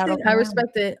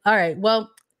respect it. All right. Well,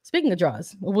 speaking of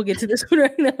draws, we'll get to this one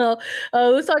right now.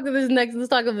 Let's talk about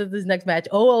this next match.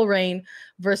 OL Reign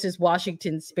versus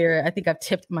Washington Spirit. I think I've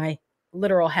tipped my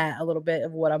literal hat a little bit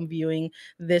of what I'm viewing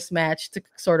this match to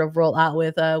sort of roll out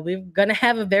with. We're going to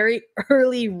have a very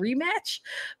early rematch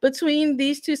between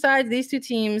these two sides, these two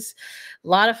teams. A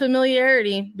lot of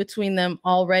familiarity between them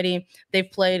already.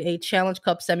 They've played a Challenge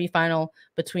Cup semifinal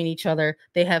between each other.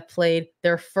 They have played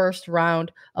their first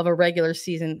round of a regular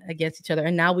season against each other.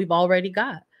 And now we've already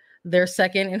got their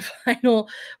second and final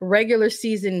regular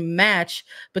season match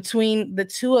between the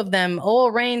two of them.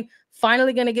 OL Reign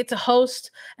finally going to get to host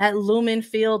at Lumen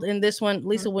Field in this one.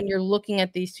 Lisa, when you're looking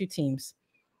at these two teams,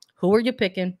 who are you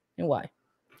picking and why?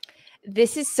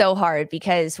 This is so hard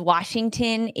because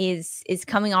Washington is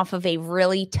coming off of a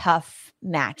really tough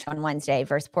match on Wednesday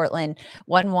versus Portland,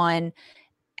 1-1.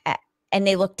 And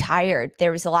they look tired.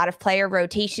 There was a lot of player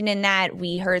rotation in that.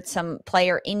 We heard some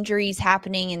player injuries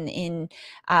happening in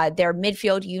their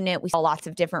midfield unit. We saw lots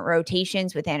of different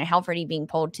rotations with Anna Helferty being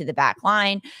pulled to the back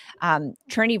line.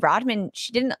 Trinity Rodman,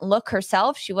 she didn't look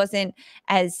herself. She wasn't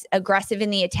as aggressive in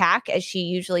the attack as she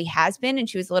usually has been, and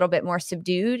she was a little bit more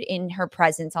subdued in her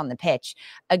presence on the pitch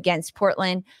against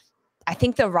Portland. I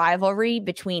think the rivalry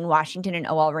between Washington and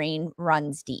OL Reign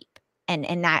runs deep.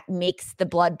 And that makes the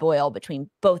blood boil between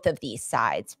both of these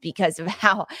sides because of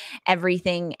how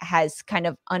everything has kind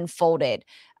of unfolded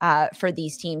for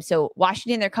these teams. So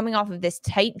Washington, they're coming off of this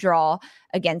tight draw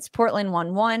against Portland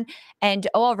 1-1, and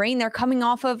OL Reign, they're coming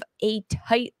off of a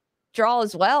tight draw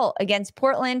as well against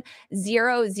Portland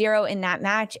 0-0 in that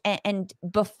match. And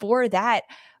before that,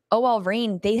 OL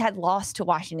Reign, they had lost to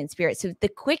Washington Spirit. So the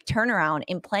quick turnaround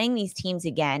in playing these teams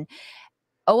again,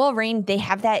 OL Reign, they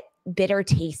have that bitter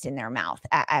taste in their mouth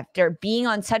after being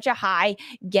on such a high,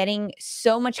 getting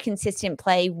so much consistent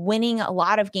play, winning a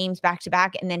lot of games back to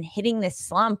back, and then hitting this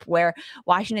slump where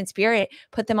Washington Spirit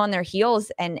put them on their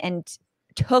heels and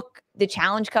took the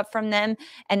Challenge Cup from them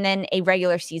and then a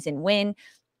regular season win.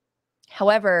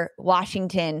 However,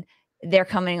 Washington, they're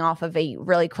coming off of a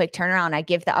really quick turnaround. I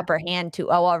give the upper hand to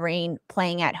OL Reign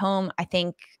playing at home. I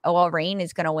think OL Reign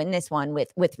is going to win this one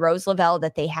with Rose Lavelle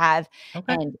that they have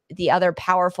and the other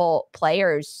powerful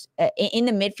players in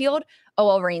the midfield.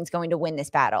 OL Reign's going to win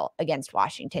this battle against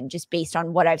Washington, just based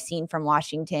on what I've seen from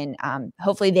Washington.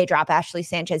 Hopefully they drop Ashley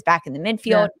Sanchez back in the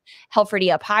midfield,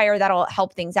 Helferty up higher. That'll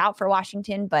help things out for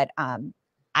Washington. But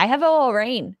I have OL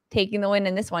Reign taking the win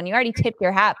in this one. You already tipped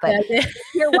your hat, but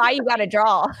hear why you got to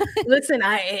draw. Listen,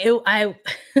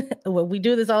 we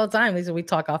do this all the time. Lisa, we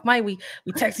talk off mic, we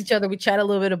text each other, we chat a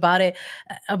little bit about it,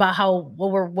 about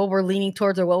what we're leaning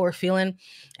towards or what we're feeling.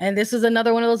 And this is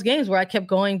another one of those games where I kept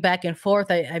going back and forth.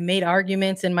 I made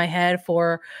arguments in my head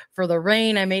for the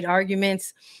Reign. I made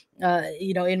arguments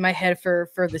in my head for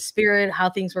the Spirit, how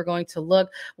things were going to look.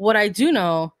 What I do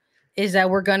know is that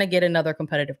we're going to get another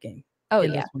competitive game.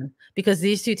 This one, because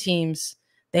these two teams,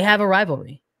 they have a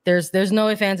rivalry. There's no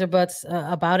ifs, ands, or buts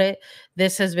about it.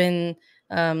 This has been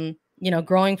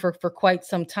growing for quite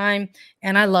some time,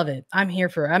 and I love it. I'm here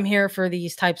for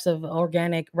these types of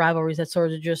organic rivalries that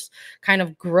sort of just kind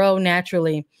of grow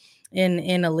naturally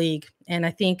in a league. And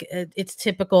I think it's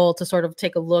typical to sort of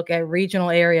take a look at regional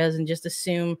areas and just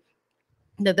assume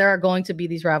that there are going to be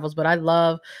these rivals. But I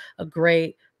love a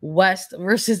great West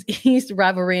versus East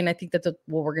rivalry, and I think that's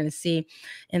what we're going to see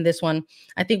in this one.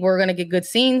 I think we're going to get good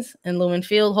scenes in Lumen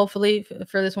Field, hopefully,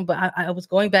 for this one. But I was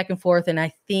going back and forth, and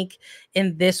I think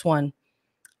in this one,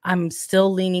 I'm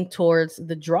still leaning towards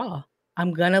the draw.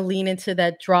 I'm going to lean into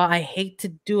that draw. I hate to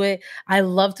do it. I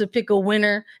love to pick a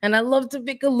winner, and I love to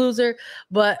pick a loser,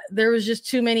 but there was just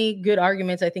too many good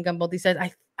arguments, I think, on both these sides.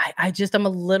 I'm a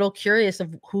little curious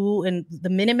of who in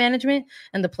the minute management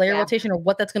and the player rotation, or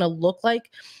what that's going to look like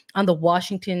on the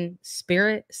Washington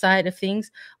Spirit side of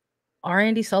things. Are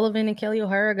Andy Sullivan and Kelly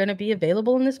O'Hara going to be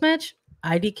available in this match?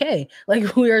 IDK.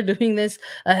 Like, we are doing this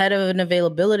ahead of an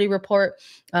availability report.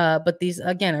 But these,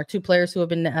 again, are two players who have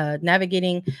been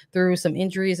navigating through some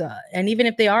injuries. And even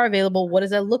if they are available, what does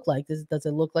that look like? Does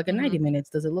it look like a 90 minutes?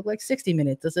 Does it look like 60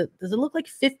 minutes? Does it look like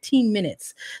 15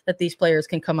 minutes that these players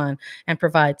can come on and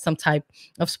provide some type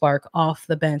of spark off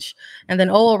the bench? And then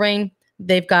OL Reign,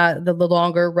 they've got the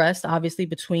longer rest, obviously,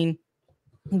 between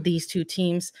these two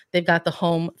teams. They've got the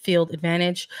home field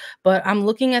advantage, but I'm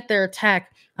looking at their attack.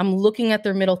 I'm looking at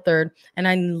their middle third, and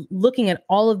I'm looking at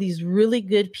all of these really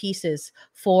good pieces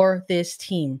for this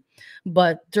team.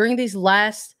 But during these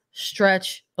last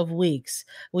stretch of weeks,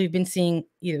 we've been seeing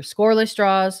either scoreless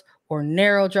draws or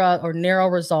narrow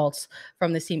results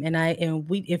from this team.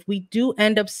 If we do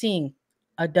end up seeing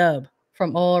a dub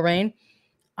from OL Reign,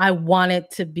 I want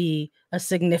it to be a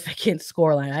significant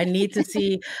scoreline. I need to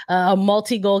see a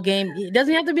multi-goal game. It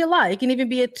doesn't have to be a lot. It can even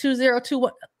be a 2-0, 2-1.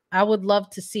 I would love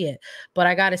to see it, but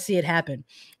I got to see it happen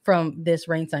from this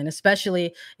Reign side,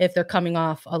 especially if they're coming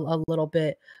off a little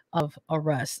bit of a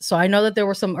rest. So I know that there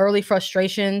were some early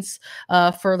frustrations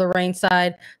for the Reign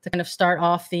side to kind of start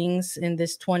off things in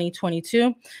this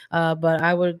 2022. But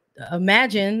I would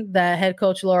imagine that head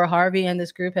coach Laura Harvey and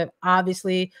this group have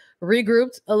obviously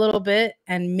regrouped a little bit,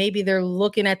 and maybe they're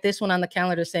looking at this one on the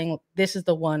calendar saying, this is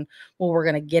the one where we're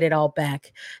going to get it all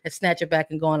back and snatch it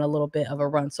back and go on a little bit of a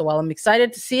run. So while I'm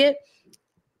excited to see it,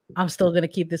 I'm still going to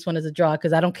keep this one as a draw,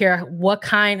 because I don't care what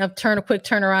kind of quick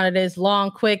turnaround it is,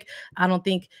 long, quick. I don't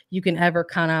think you can ever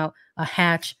count out a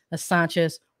Hatch, a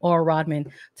Sanchez, or a Rodman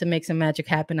to make some magic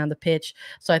happen on the pitch.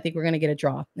 So I think we're going to get a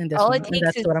draw in this one. And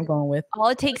that's what I'm going with. All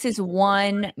it takes is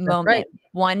one moment,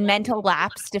 one mental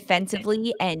lapse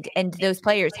defensively, and those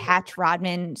players, Hatch,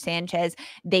 Rodman, Sanchez,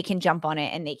 they can jump on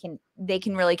it, and they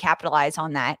can really capitalize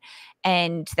on that.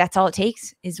 And that's all it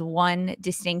takes, is one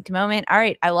distinct moment. All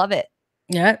right, I love it.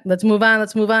 Yeah, let's move on.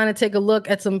 Let's move on and take a look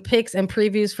at some picks and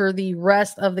previews for the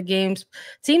rest of the games.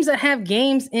 Teams that have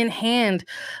games in hand.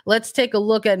 Let's take a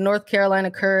look at North Carolina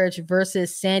Courage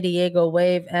versus San Diego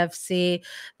Wave FC.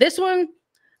 This one,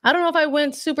 I don't know if I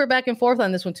went super back and forth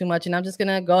on this one too much, and I'm just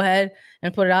gonna go ahead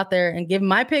and put it out there and give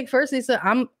my pick first. Lisa,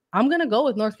 I'm gonna go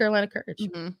with North Carolina Courage.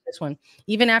 This one,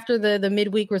 even after the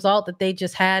midweek result that they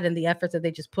just had and the efforts that they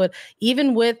just put,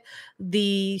 even with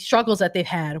the struggles that they've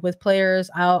had with players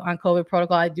out on COVID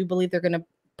protocol, I do believe they're gonna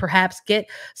perhaps get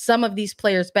some of these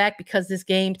players back because this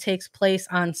game takes place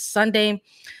on Sunday.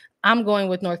 I'm going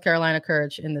with North Carolina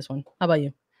Courage in this one. How about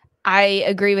you? I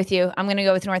agree with you. I'm going to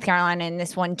go with North Carolina in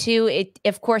this one too. It,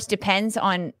 of course, depends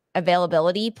on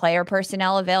availability, player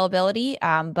personnel availability.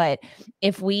 But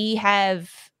if we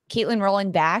have Caitlin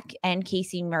Rowland back and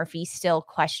Casey Murphy still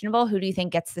questionable, who do you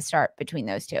think gets the start between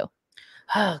those two?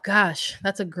 Oh gosh,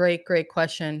 that's a great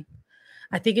question.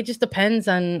 I think it just depends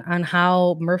on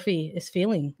how Murphy is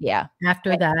feeling. Yeah.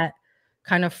 After that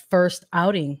kind of first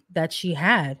outing that she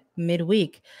had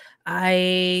midweek.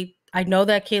 I know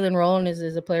that Caitlin Rowland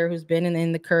is a player who's been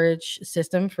in the Courage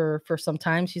system for some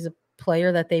time. She's a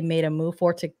player that they made a move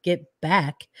for to get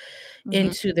back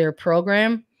into their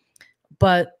program.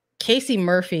 But Casey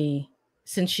Murphy,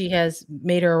 since she has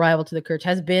made her arrival to the Courage,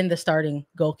 has been the starting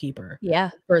goalkeeper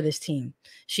for this team.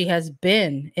 She has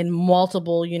been in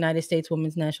multiple United States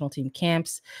women's national team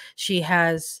camps. She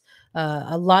has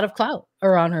a lot of clout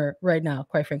around her right now,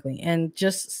 quite frankly. And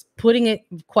just putting it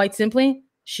quite simply,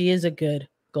 she is a good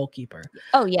goalkeeper.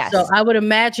 Oh, yes. So I would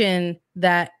imagine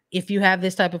that if you have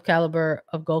this type of caliber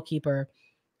of goalkeeper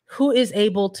who is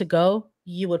able to go,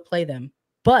 you would play them.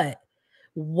 But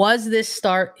was this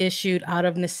start issued out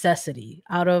of necessity,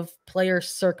 out of player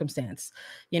circumstance?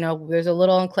 You know, there's a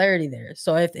little unclarity there.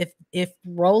 So if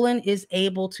Rowland is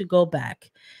able to go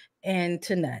back and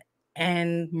to net,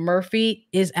 and Murphy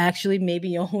is actually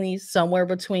maybe only somewhere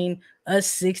between a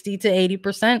 60 to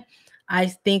 80%, I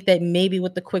think that maybe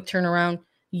with the quick turnaround,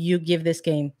 you give this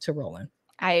game to Rowland.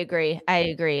 I agree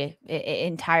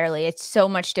entirely. It so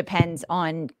much depends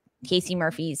on Casey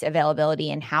Murphy's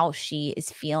availability and how she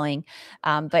is feeling.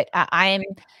 But I am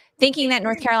thinking that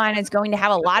North Carolina is going to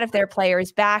have a lot of their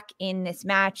players back in this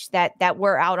match that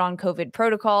were out on COVID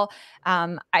protocol.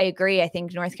 I agree. I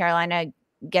think North Carolina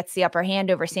gets the upper hand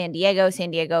over San Diego.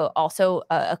 San Diego also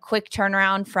a quick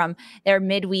turnaround from their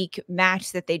midweek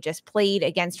match that they just played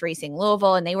against Racing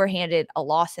Louisville, and they were handed a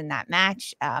loss in that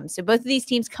match. So both of these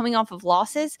teams coming off of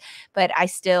losses, but I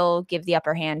still give the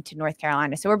upper hand to North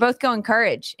Carolina. So we're both going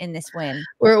Courage in this win.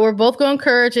 We're both going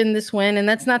Courage in this win, and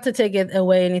that's not to take it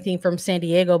away anything from San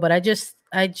Diego, but I just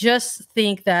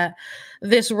think that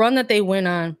this run that they went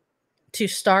on to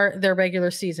start their regular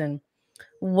season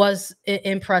was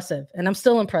impressive, and I'm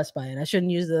still impressed by it. I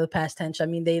shouldn't use the past tense. I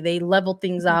mean, they leveled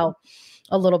things out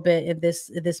a little bit in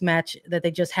this match that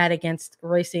they just had against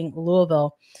Racing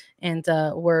Louisville, and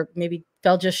were maybe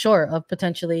fell just short of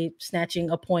potentially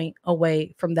snatching a point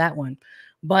away from that one.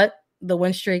 But the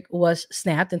win streak was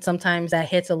snapped, and sometimes that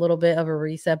hits a little bit of a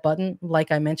reset button,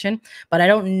 like I mentioned. But I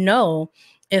don't know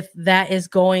if that is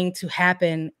going to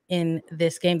happen in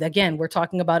this game. Again, we're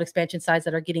talking about expansion sides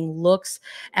that are getting looks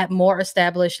at more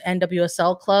established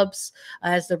NWSL clubs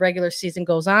as the regular season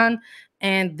goes on.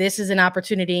 And this is an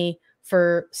opportunity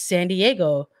for San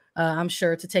Diego, I'm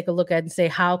sure, to take a look at and say,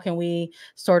 how can we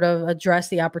sort of address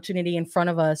the opportunity in front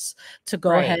of us to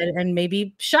go ahead and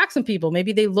maybe shock some people.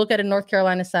 Maybe they look at a North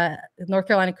Carolina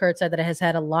Courage side that has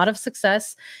had a lot of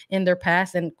success in their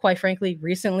past, and quite frankly,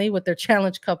 recently with their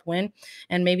Challenge Cup win.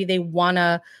 And maybe they want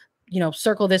to,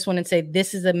 circle this one and say,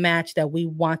 this is a match that we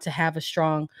want to have a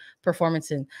strong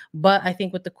performance in. But I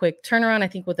think with the quick turnaround, I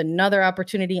think with another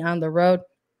opportunity on the road,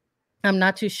 I'm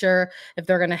not too sure if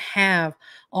they're going to have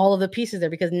all of the pieces there,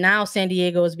 because now San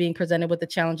Diego is being presented with the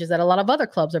challenges that a lot of other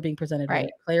clubs are being presented with: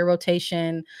 player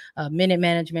rotation, minute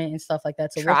management, and stuff like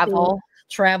that. So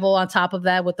travel on top of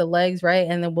that with the legs, right?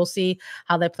 And then we'll see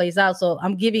how that plays out. So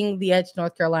I'm giving the edge to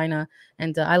North Carolina,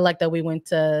 and I like that we went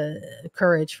to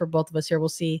Courage for both of us here. We'll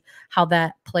see how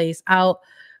that plays out.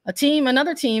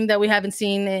 Another team that we haven't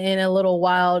seen in a little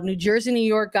while, New Jersey, New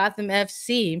York, Gotham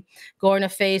FC, going to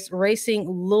face Racing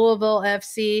Louisville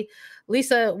FC.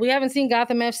 Lisa, we haven't seen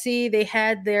Gotham FC. They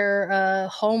had their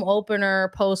home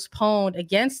opener postponed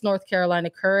against North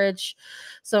Carolina Courage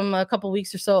a couple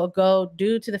weeks or so ago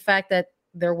due to the fact that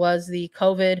there was the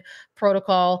COVID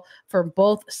protocol for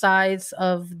both sides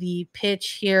of the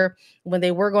pitch here when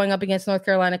they were going up against North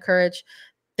Carolina Courage.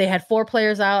 They had 4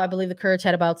 players out. I believe the Courage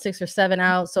had about 6 or 7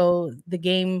 out. So the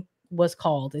game was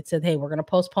called. It said, hey, we're going to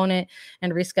postpone it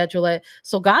and reschedule it.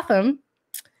 So Gotham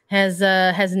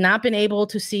has not been able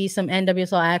to see some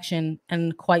NWSL action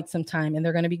in quite some time, and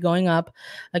they're going to be going up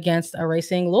against a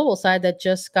Racing Louisville side that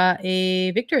just got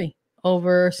a victory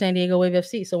over San Diego Wave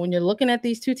FC. So when you're looking at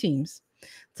these two teams,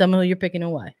 tell me who you're picking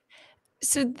and why.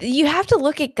 So you have to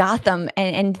look at Gotham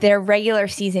and their regular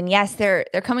season. Yes, they're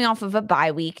coming off of a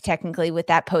bye week, technically, with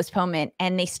that postponement.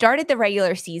 And they started the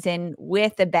regular season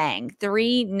with a bang,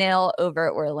 3-0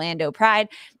 over Orlando Pride.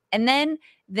 And then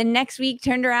the next week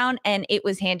turned around and it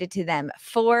was handed to them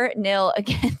 4-0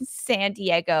 against San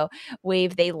Diego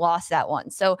Wave. They lost that one.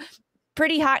 So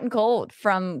pretty hot and cold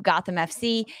from Gotham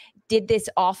FC. Did this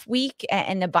off week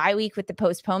and the bye week with the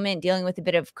postponement, dealing with a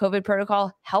bit of COVID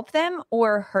protocol, help them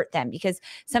or hurt them? Because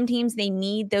some teams, they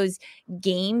need those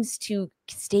games to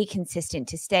stay consistent,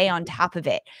 to stay on top of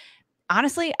it.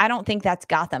 Honestly, I don't think that's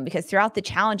Gotham, because throughout the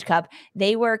Challenge Cup,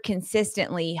 they were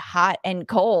consistently hot and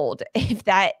cold. If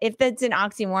that's an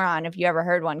oxymoron, if you ever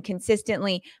heard one,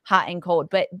 consistently hot and cold.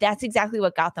 But that's exactly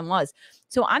what Gotham was.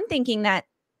 So I'm thinking that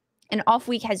an off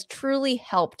week has truly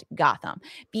helped Gotham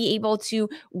be able to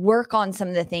work on some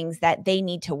of the things that they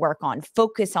need to work on,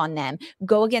 focus on them,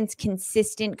 go against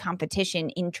consistent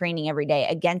competition in training every day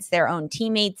against their own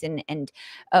teammates and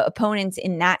opponents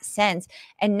in that sense.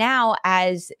 And now,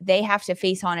 as they have to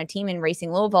face on a team in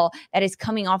Racing Louisville that is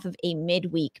coming off of a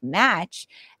midweek match,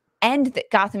 and that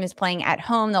Gotham is playing at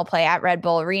home, they'll play at Red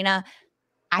Bull Arena.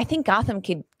 I think Gotham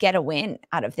could get a win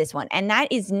out of this one. And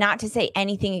that is not to say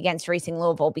anything against Racing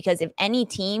Louisville, because if any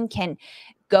team can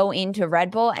go into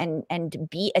Red Bull and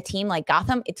beat a team like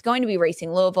Gotham, it's going to be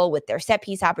Racing Louisville, with their set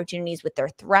piece opportunities, with their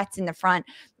threats in the front,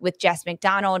 with Jess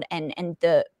McDonald and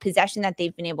the possession that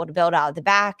they've been able to build out of the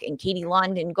back. And Katie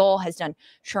Lund in goal has done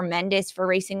tremendous for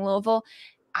Racing Louisville.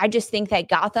 I just think that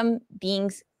Gotham,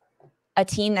 being a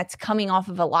team that's coming off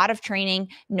of a lot of training,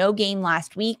 no game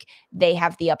last week, they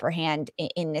have the upper hand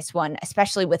in this one,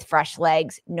 especially with fresh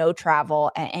legs, no travel,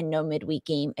 and no midweek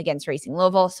game against Racing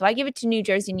Louisville. So I give it to New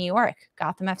Jersey, New York,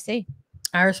 Gotham FC.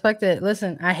 I respect it.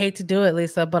 Listen, I hate to do it,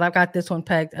 Lisa, but I've got this one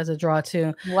pegged as a draw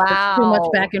too. Wow. It's too much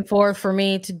back and forth for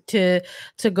me to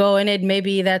go in it.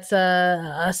 Maybe that's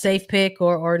a safe pick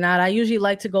or not. I usually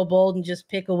like to go bold and just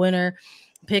pick a winner,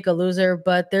 pick a loser,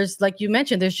 but there's, like you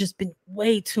mentioned, there's just been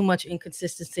way too much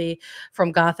inconsistency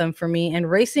from Gotham for me.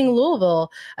 And Racing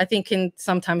Louisville, I think, can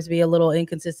sometimes be a little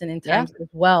inconsistent in times as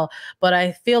well. But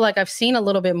I feel like I've seen a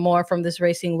little bit more from this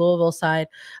Racing Louisville side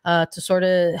to sort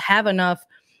of have enough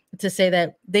to say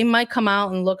that they might come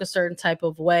out and look a certain type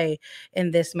of way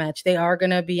in this match. They are going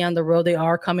to be on the road. They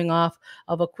are coming off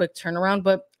of a quick turnaround,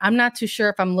 but I'm not too sure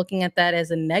if I'm looking at that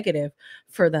as a negative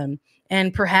for them.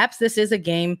 And perhaps this is a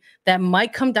game that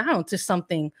might come down to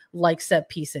something like set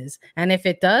pieces. And if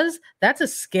it does, that's a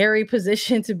scary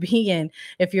position to be in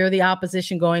if you're the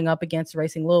opposition going up against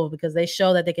Racing Louisville, because they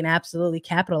show that they can absolutely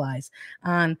capitalize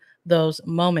on those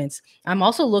moments. I'm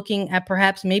also looking at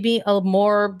perhaps maybe a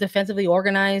more defensively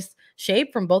organized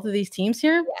shape from both of these teams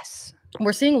here. Yes.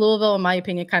 We're seeing Louisville, in my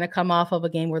opinion, kind of come off of a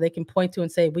game where they can point to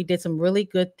and say, we did some really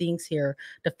good things here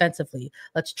defensively.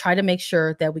 Let's try to make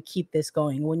sure that we keep this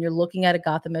going. When you're looking at a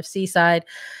Gotham FC side,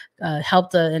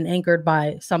 helped and anchored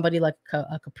by somebody like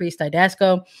a Caprice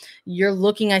Didasco, you're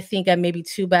looking, I think, at maybe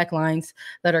two back lines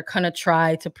that are going to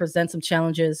try to present some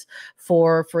challenges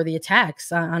for the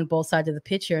attacks on both sides of the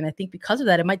pitch here. And I think because of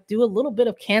that, it might do a little bit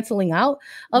of canceling out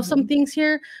of some things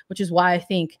here, which is why I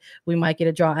think we might get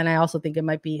a draw. And I also think it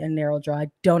might be a narrow draw.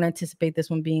 I don't anticipate this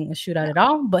one being a shootout at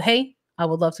all, but hey, I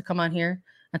would love to come on here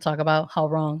and talk about how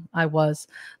wrong I was.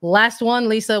 Last one,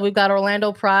 Lisa, we've got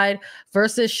Orlando Pride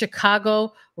versus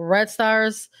Chicago Red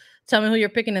Stars. Tell me who you're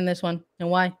picking in this one and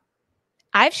why.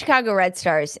 I have Chicago Red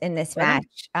Stars in this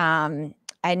match.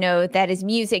 I know that is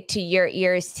music to your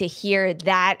ears to hear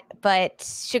that, but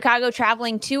Chicago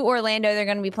traveling to Orlando, they're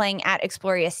going to be playing at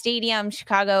Exploria Stadium.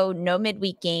 Chicago, no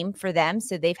midweek game for them,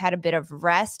 so they've had a bit of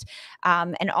rest.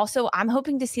 And also, I'm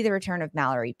hoping to see the return of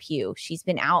Mallory Pugh. She's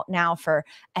been out now for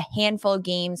a handful of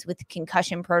games with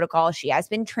concussion protocol. She has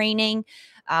been training,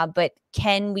 but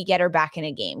can we get her back in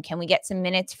a game? Can we get some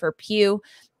minutes for Pugh?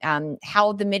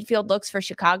 How the midfield looks for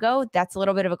Chicago, that's a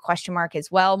little bit of a question mark as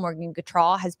well. Morgan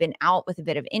Gautral has been out with a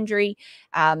bit of injury.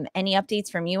 Any updates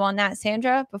from you on that,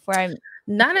 Sandra, before I'm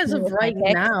not as of right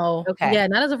now. Okay. Yeah,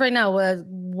 not as of right now.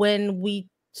 When we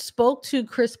spoke to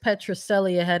Chris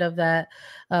Petroselli ahead of that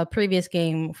previous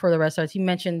game for the Red Stars, he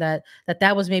mentioned that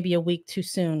was maybe a week too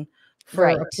soon for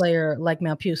a player like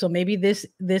Mal Pugh. So maybe this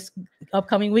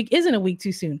upcoming week isn't a week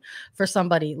too soon for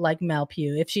somebody like Mal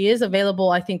Pugh. If she is available,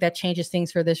 I think that changes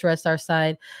things for this Red Star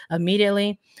side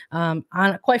immediately.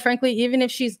 Quite frankly, even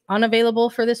if she's unavailable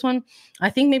for this one, I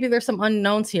think maybe there's some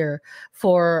unknowns here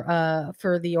for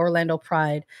the Orlando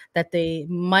Pride that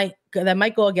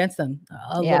might go against them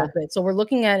a little bit. So we're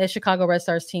looking at Chicago Red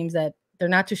Stars teams that they're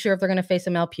not too sure if they're going to face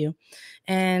a Mal Pugh.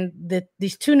 And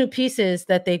these two new pieces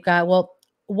that they've got, well,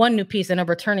 one new piece and a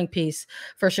returning piece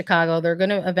for Chicago. They're going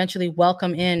to eventually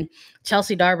welcome in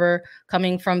Chelsea Darber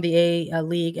coming from the A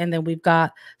League. And then we've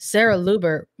got Sarah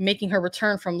Luber making her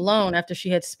return from loan after she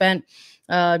had spent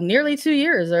nearly 2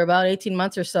 years or about 18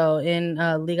 months or so in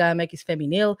Liga MX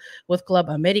Femenil with Club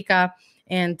America.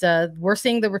 And we're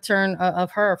seeing the return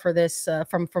of her for this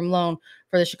from loan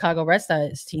for the Chicago Red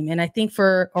Stars team. And I think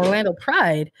for Orlando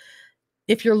Pride,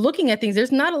 if you're looking at things,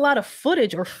 there's not a lot of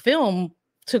footage or film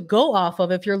to go off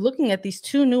of if you're looking at these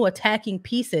two new attacking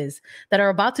pieces that are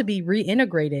about to be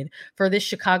reintegrated for this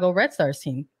Chicago Red Stars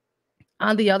team.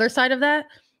 On the other side of that,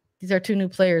 these are two new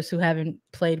players who haven't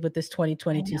played with this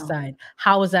 2022 side.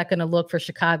 How is that going to look for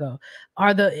Chicago?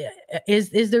 Has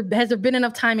there been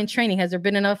enough time in training? Has there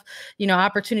been enough,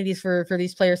 opportunities for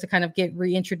these players to kind of get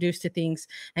reintroduced to things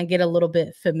and get a little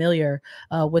bit familiar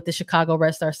with the Chicago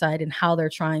Red Star side and how they're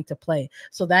trying to play?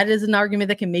 So that is an argument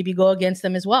that can maybe go against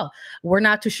them as well. We're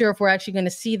not too sure if we're actually going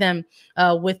to see them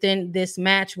within this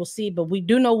match. We'll see, but we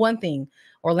do know one thing: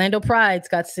 Orlando Pride's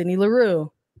got Sydney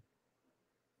Leroux,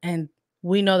 and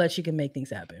we know that she can make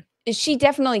things happen. She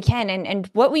definitely can. And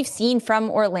what we've seen from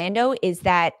Orlando is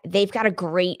that they've got a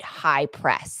great high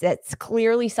press. That's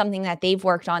clearly something that they've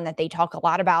worked on, that they talk a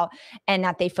lot about, and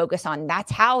that they focus on.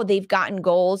 That's how they've gotten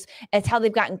goals. It's how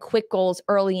they've gotten quick goals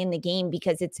early in the game,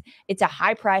 because it's a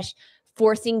high press,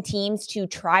 forcing teams to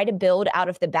try to build out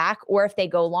of the back, or if they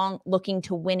go long, looking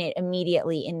to win it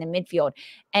immediately in the midfield.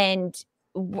 And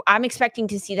I'm expecting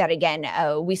to see that again.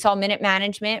 We saw minute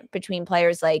management between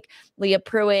players like Leah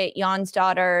Pruitt,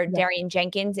 Jonsdottir, Darian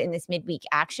Jenkins in this midweek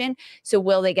action. So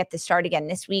will they get the start again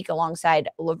this week alongside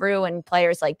Leroux and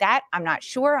players like that? I'm not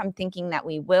sure. I'm thinking that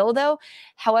we will, though.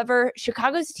 However,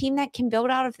 Chicago's a team that can build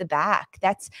out of the back.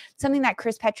 That's something that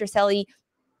Chris Petroselli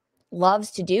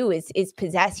loves to do, is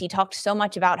possess. He talked so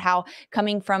much about how,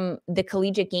 coming from the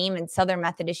collegiate game in Southern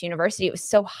Methodist University, it was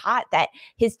so hot that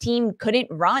his team couldn't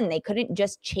run. They couldn't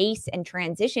just chase and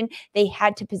transition. They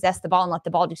had to possess the ball and let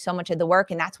the ball do so much of the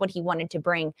work. And that's what he wanted to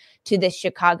bring to this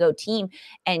Chicago team.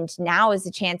 And now is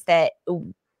a chance that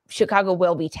Chicago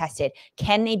will be tested.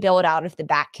 Can they build out of the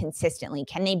back consistently?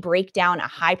 Can they break down a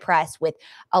high press with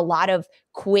a lot of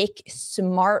quick,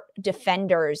 smart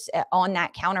defenders on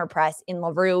that counter press in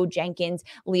Leroux, Jenkins,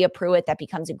 Leah Pruitt? That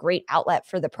becomes a great outlet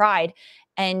for the Pride.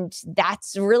 And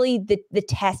that's really the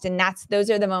test. And those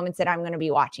are the moments that I'm going to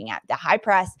be watching at, the high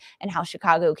press and how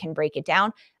Chicago can break it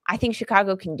down. I think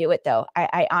Chicago can do it, though.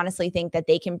 I honestly think that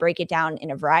they can break it down in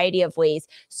a variety of ways,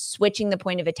 switching the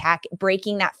point of attack,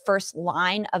 breaking that first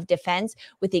line of defense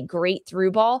with a great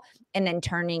through ball, and then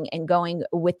turning and going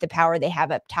with the power they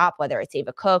have up top, whether it's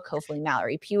Ava Cook, hopefully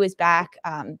Mallory Pugh is back.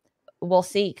 We'll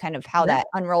see kind of how that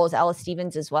unrolls. Ella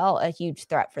Stevens as well, a huge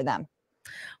threat for them.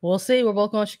 We'll see. We're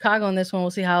both going Chicago on this one. We'll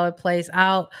see how it plays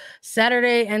out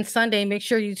Saturday and Sunday. Make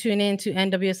sure you tune in to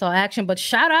NWSL action. But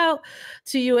shout out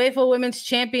to UEFA Women's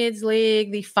Champions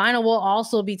League. The final will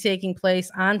also be taking place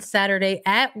on Saturday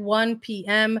at 1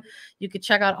 p.m. You can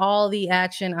check out all the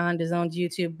action on DAZN's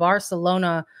YouTube.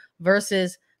 Barcelona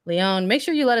versus Leon. Make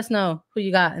sure you let us know who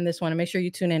you got in this one, and make sure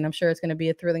you tune in. I'm sure it's going to be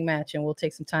a thrilling match, and we'll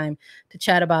take some time to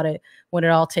chat about it when it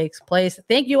all takes place.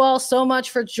 Thank you all so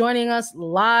much for joining us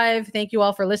live. Thank you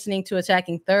all for listening to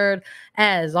Attacking Third.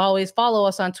 As always, follow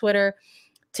us on Twitter,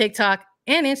 TikTok,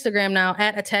 and Instagram now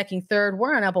at Attacking Third.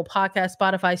 We're on Apple Podcasts,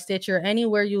 Spotify, Stitcher,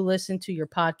 anywhere you listen to your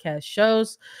podcast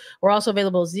shows. We're also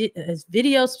available as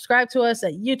video. Subscribe to us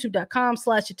at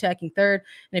youtube.com/Attacking Third.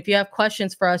 And if you have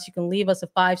questions for us, you can leave us a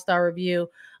 5-star review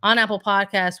on Apple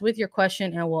Podcasts with your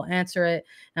question, and we'll answer it.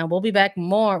 And we'll be back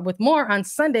with more on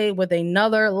Sunday with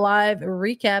another live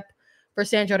recap. For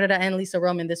Sandra and Lisa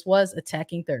Roman, this was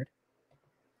Attacking Third.